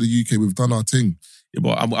 in terms of the UK, we've done our thing. Yeah,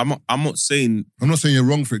 but I'm not saying... I'm not saying you're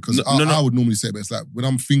wrong for it, because I would normally say it, but it's like, when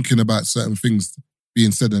I'm thinking about certain things,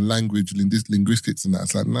 being said in language, linguistics and that.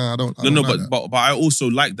 It's like, nah, I don't but like that. but I also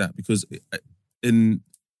like that because in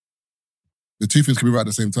the two things can be right at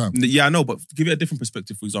the same time. Yeah, I know, but to give it a different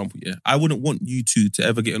perspective, for example, yeah, I wouldn't want you two to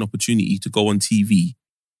ever get an opportunity to go on TV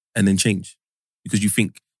and then change because you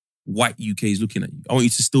think white UK is looking at you. I want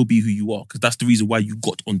you to still be who you are because that's the reason why you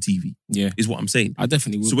got on TV. Yeah. Is what I'm saying. I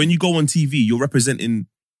definitely would. So when you go on TV, you're representing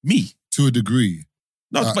me. To a degree.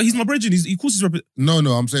 No, but he's my brethren. Of course he's representing.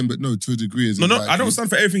 No, I'm saying, but no, to a degree. No, I don't stand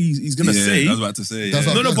for everything he's going to say. I was about to say. That's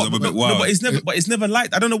Yeah. not- But it's never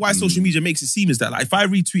like, I don't know why social media makes it seem as that. Like if I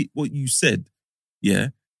retweet what you said, yeah,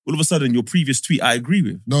 all of a sudden your previous tweet I agree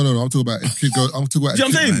with. No, I'm talking about if kid goes. I'm talking about. Do you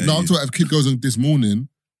know what I'm saying? No, I'm talking about if kid goes on this morning,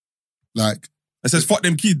 like. It says fuck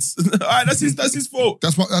them kids. All right, that's his fault.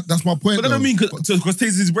 That's my point. But I don't mean because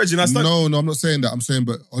Taser's his brethren. No, I'm not saying that. I'm saying,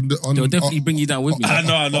 but they'll definitely bring you down with me.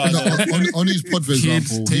 No. On his pod, for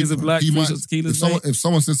example, Taser Black, he might, tequila, if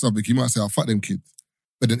someone says something, he might say, "I'll fuck them kids."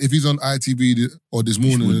 But then if he's on ITV or this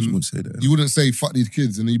morning, You wouldn't say that. you wouldn't say "fuck these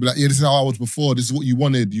kids," and then you'd be like, "Yeah, this is how I was before. This is what you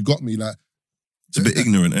wanted. You got me." Like It's a bit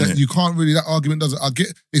ignorant, isn't it? You can't really. That argument doesn't. I get.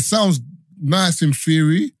 It sounds nice in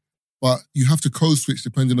theory, but you have to code switch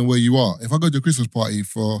depending on where you are. If I go to a Christmas party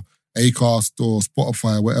for Acast or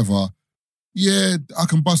Spotify or whatever, yeah, I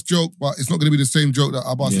can bust joke, but it's not going to be the same joke that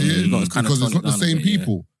I bust here because it's not the same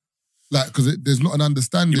people. Like, because there's not an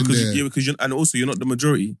understanding there. Yeah, because and also you're not the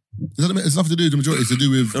majority. It's nothing to do with the majority. It's to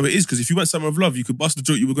do with... No, it is, because if you went Summer of Love, you could bust the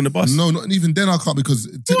joke you were going to bust. No, not even then I can't because...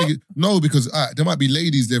 technically, no, because there might be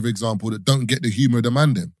ladies there, for example, that don't get the humour of the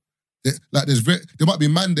man them. There might be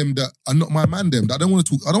man them that are not my man them. That I don't want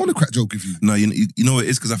to talk. I don't want to crack joke with you. No, you know what it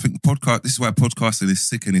is? Because I think this is why podcasting is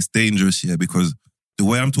sick and it's dangerous here, because the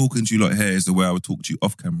way I'm talking to you lot here is the way I would talk to you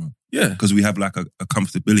off camera. Yeah. Because we have like a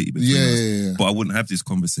comfortability between us. Yeah. But I wouldn't have this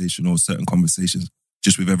conversation or certain conversations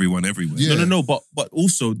just with everyone everywhere. Yeah. No. But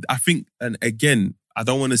also, I think, and again, I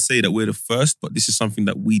don't want to say that we're the first, but this is something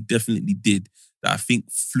that we definitely did that I think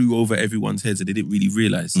flew over everyone's heads and they didn't really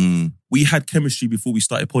realise. We had chemistry before we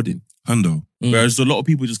started podding. Hundo. Whereas a lot of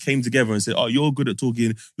people just came together and said, oh, you're good at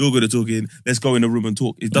talking, let's go in a room and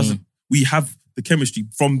talk. It doesn't. We have the chemistry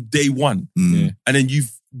from day one. And then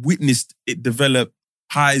you've witnessed it develop,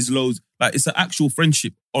 highs, lows. Like, it's an actual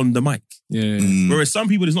friendship on the mic. Whereas some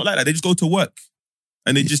people, it's not like that. They just go to work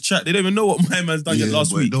and they just chat. They don't even know what my man's done yet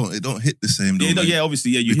last week. It don't hit the same.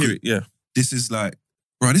 Obviously, you hear it, yeah. This is like,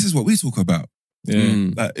 bro, this is what we talk about.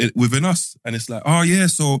 Like within us. And it's like, oh yeah,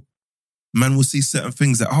 so man will see certain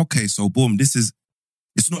things that, okay, so boom, it's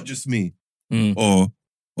not just me. Or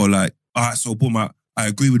like, all right, so boom, I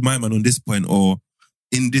agree with my man on this point, or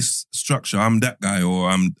in this structure, I'm that guy,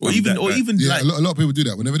 or even like, a lot of people do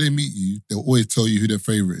that. Whenever they meet you, they'll always tell you who their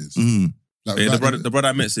favourite is. Like, the brother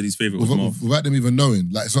I met said his favourite was Marv. Without them even knowing.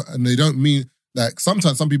 Like, so, and they don't mean, like,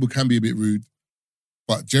 sometimes some people can be a bit rude,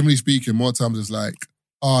 but generally speaking, more times it's like,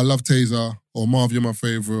 oh, I love Taser, or Marv, you're my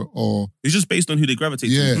favourite, or... It's just based on who they gravitate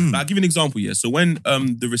to. Like, I'll give you an example, yeah. So when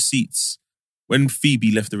when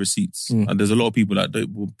Phoebe left the receipts, and there's a lot of people that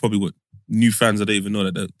probably new fans that don't even know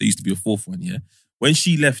that there used to be a fourth one, yeah. When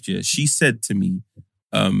she left, yeah, she said to me,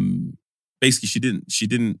 basically she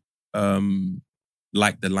didn't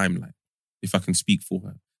like the limelight, if I can speak for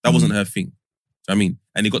her. That wasn't her thing. Do you know what I mean?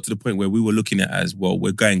 And it got to the point where we were looking at it as, well,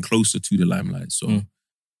 we're going closer to the limelight, so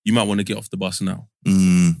you might want to get off the bus now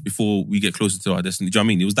before we get closer to our destiny. Do you know what I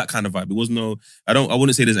mean? It was that kind of vibe. It was no, I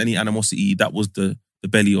wouldn't say there's any animosity. That was the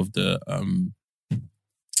belly of the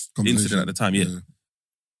incident at the time, yeah.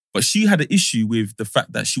 But she had an issue with the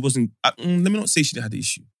fact that she wasn't, let me not say she had the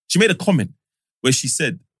issue. She made a comment where she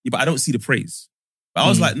said, yeah, but I don't see the praise. But I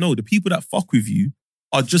was like, no, the people that fuck with you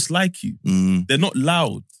are just like you. They're not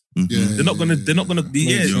loud. They're not gonna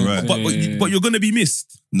be, right. but you're gonna be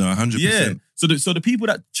missed. No, 100%. Yeah. So the people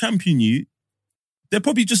that champion you, they're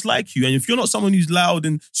probably just like you. And if you're not someone who's loud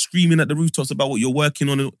and screaming at the rooftops about what you're working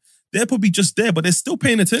on, they're probably just there, but they're still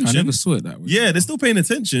paying attention. I never saw it that way. Yeah, they're still paying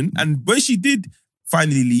attention. And when she did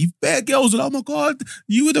finally leave, bare girls were like, oh my God,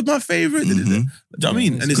 you were my favourite. Do you know what I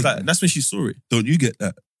mean? And it's like, that's when she saw it. Don't you get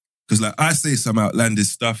that? Because like I say some outlandish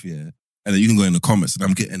stuff, yeah, and then you can go in the comments and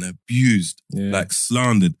I'm getting abused, like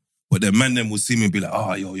slandered. But then man them will see me and be like,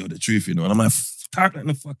 oh, you're the truth, you know. And I'm like, type that in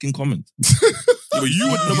the fucking comments. But you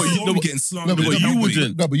would getting slandered. But you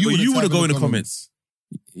wouldn't. But you would go in the comments.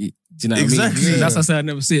 Do you know what Exactly. I mean? Yeah. That's why I say I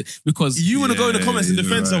never see it. Because you want to go in the comments in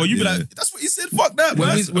defense of it. You'd be like, that's what he said, fuck that.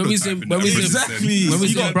 when we Exactly. When we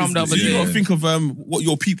You got to think of what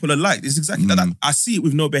your people are like. It's exactly that. I see it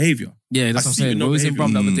with no behaviour. Yeah, that's what I'm saying. When we was in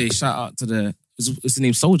Brum the other day, shout out to what's the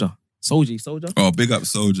name? Soldier. Oh, big up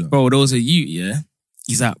Soldier. Bro, there was a youth, yeah.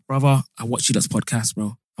 He's like, brother, I watch you that's podcast,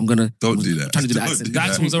 bro. I'm gonna... Don't do that. I'm trying to do the accent.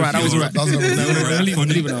 That was all right. That was all right.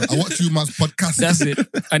 Leave it now. I watch 2 months podcast. That's it.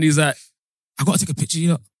 And he's like, I got to take a picture, you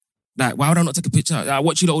know. Like, why would I not take a picture? I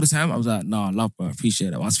watch you lot all the time. I was like, nah, love, bro. I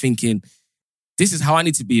appreciate it. I was thinking, this is how I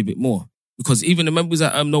need to be a bit more. Because even the members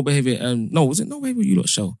at No Behavior, was it No Behavior you lot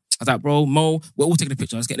show? I was like, bro, Mo, we're all taking a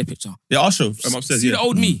picture. Let's get a picture. Yeah, I'll show. I'm upstairs. See the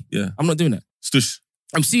old me? Yeah. I'm not doing that. Stush.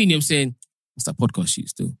 I'm seeing you, I'm saying, what's that podcast shoot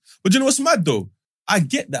still? But you know what's mad though? I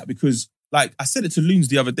get that because, like, I said it to Loons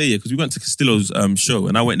the other day, because we went to Castillo's show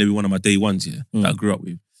and I went there with one of my day ones, that I grew up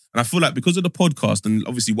with. And I feel like because of the podcast and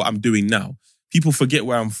obviously what I'm doing now, people forget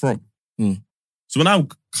where I'm from. So when I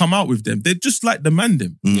come out with them, they're just like the man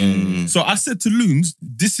them. So I said to Loons,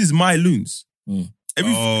 this is my Loons.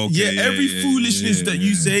 Every foolishness that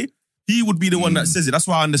you say, he would be the one that says it. That's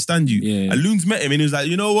why I understand you. And Loons met him and he was like,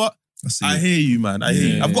 you know what? I hear you, man. I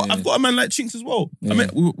hear you. I've got a man like Chinx as well. I mean,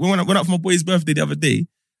 when I went out for my boy's birthday the other day,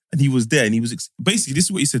 and he was there, and he was basically, this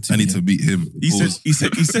is what he said to me. I need to meet him. He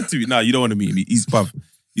said to me, nah, you don't want to meet him.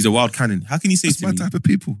 He's a wild cannon. How can he say That's to me? my type of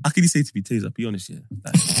people. How can he say to me, Taser, be honest,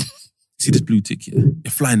 like, see this blue tick, you're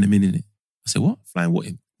flying them in it. I said, what? Flying what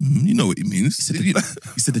in? You know what he means. He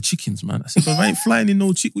said the chickens, man. I said, bro, I ain't flying in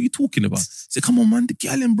no chick. What are you talking about? He said, come on, man, the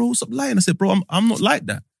gallon, bro, stop lying. I said, bro, I'm not like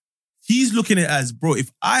that. He's looking at it as, bro,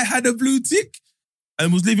 if I had a blue tick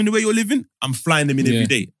and was living the way you're living, I'm flying them in every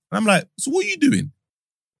day. And I'm like, so what are you doing?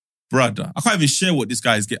 Brother, I can't even share what this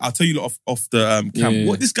guy is getting. I'll tell you off the cam.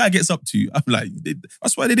 What this guy gets up to, I'm like,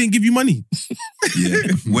 that's why they didn't give you money.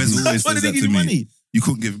 Wes always says that to me. Money. You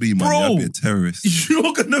couldn't give me money, bro, I'd be a terrorist.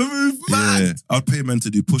 You're gonna move mad. Yeah, I'd pay men to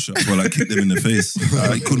do push-ups while I kick them in the face.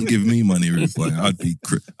 You couldn't give me money, really, boy.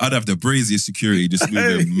 I'd have the braziest security, just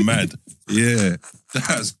move them mad. Yeah,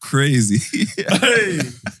 that's crazy. Hey,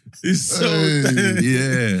 it's so bad.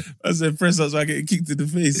 Yeah. I said, press ups, I get kicked in the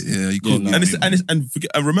face. Yeah, you couldn't.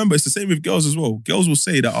 And remember, it's the same with girls as well. Girls will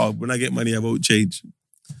say that, when I get money, I won't change.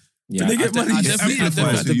 Yeah, when they get money, it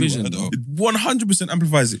amplifies the vision. It 100%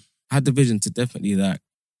 amplifies it. I had the vision to definitely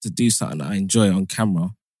to do something that I enjoy on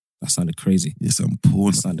camera. That sounded crazy. Yeah, some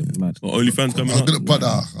porn. That sounded mad. Well, OnlyFans coming out.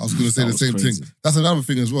 I was going to say the same thing. That's another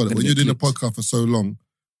thing as well. When you're doing a podcast for so long,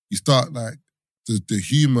 you start like the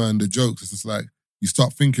humor and the jokes. It's just like you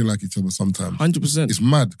start thinking like each other sometimes. 100%. It's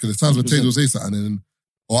mad because there's times when Taser will say something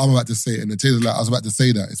or I'm about to say it, and then Taser's like, I was about to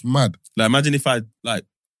say that. It's mad. Like imagine if I like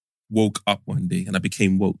woke up one day and I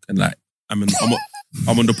became woke and like I'm on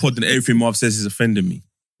the pod and everything Marv says is offending me.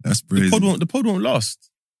 That's brilliant. The pod won't last.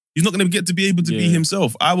 He's not going to get to be able to be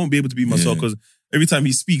himself. I won't be able to be myself because every time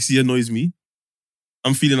he speaks, he annoys me.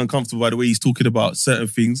 I'm feeling uncomfortable by the way he's talking about certain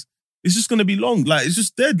things. It's just going to be long. Like, it's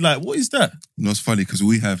just dead. Like, what is that? You know, it's funny because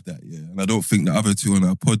we have that, And I don't think the other two on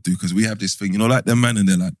our pod do because we have this thing, like them man and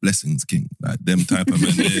they're like, blessings, king. Like, them type of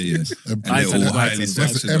men there, And they're all highly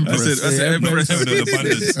functional. That's Empress.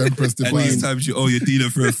 Empress and these times you owe your dealer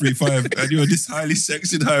for a 3-5 and you're this highly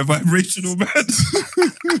sexy, high vibrational man.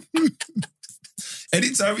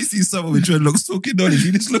 Anytime we see someone with dreadlocks talking knowledge,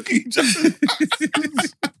 you just look at each other.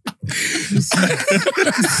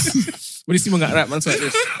 When you see one like that, man's like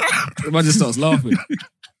this. The man just starts laughing.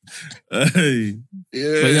 Hey.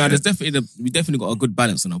 Yeah. But we definitely got a good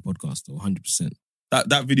balance on our podcast, though, 100%.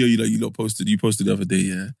 That video you posted the other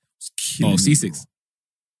day, C6.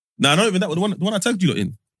 Nah, not even that. The one I tagged you lot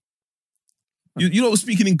in. You lot were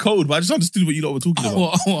speaking in code, but I just understood what you lot were talking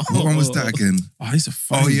about. What one was that again? It's a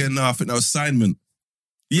fun. I think that was assignment.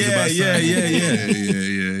 Yeah,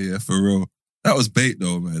 for real. That was bait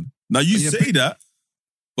though, man. Now you say that,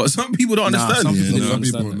 but some people don't understand. Some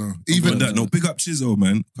people don't know. Even that, big up Chizzo,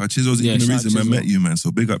 man. Chizzo's even the reason man met you, man.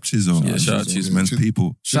 So big up Chizzo. Yeah, shout out Chizzo. Man's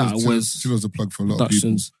people. Shout out Wes. Chizzo's a plug for a lot of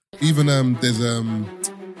people. Even there's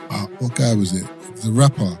what guy was it? There's a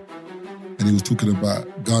rapper, and he was talking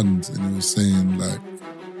about guns, and he was saying like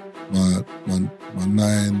my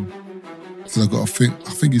 9. Said I got a thing.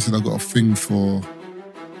 I think he said I got a thing for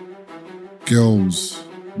girls.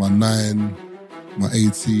 My 9. My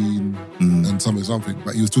 18 and something.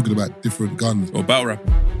 But he was talking about different guns. Or battle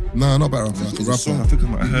rapper? No, not battle rapper. Like a rapper. I think I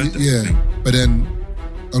might have heard that. Yeah. But then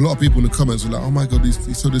a lot of people in the comments were like, oh my God,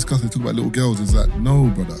 he's so disgusting. He's talking about little girls. It's like, no,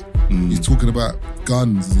 brother. He's talking about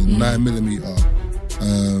guns, 9mm,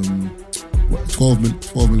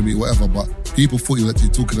 12mm, whatever. But people thought he was actually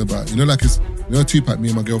talking about, like it's, Tupac, me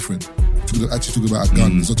and my girlfriend. Actually talking about a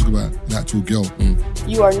gun. He's not talking about an actual girl.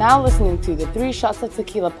 You are now listening to the 3 Shots of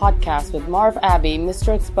Tequila podcast with Marv Abbey,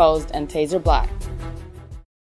 Mr. Exposed, and Taser Black.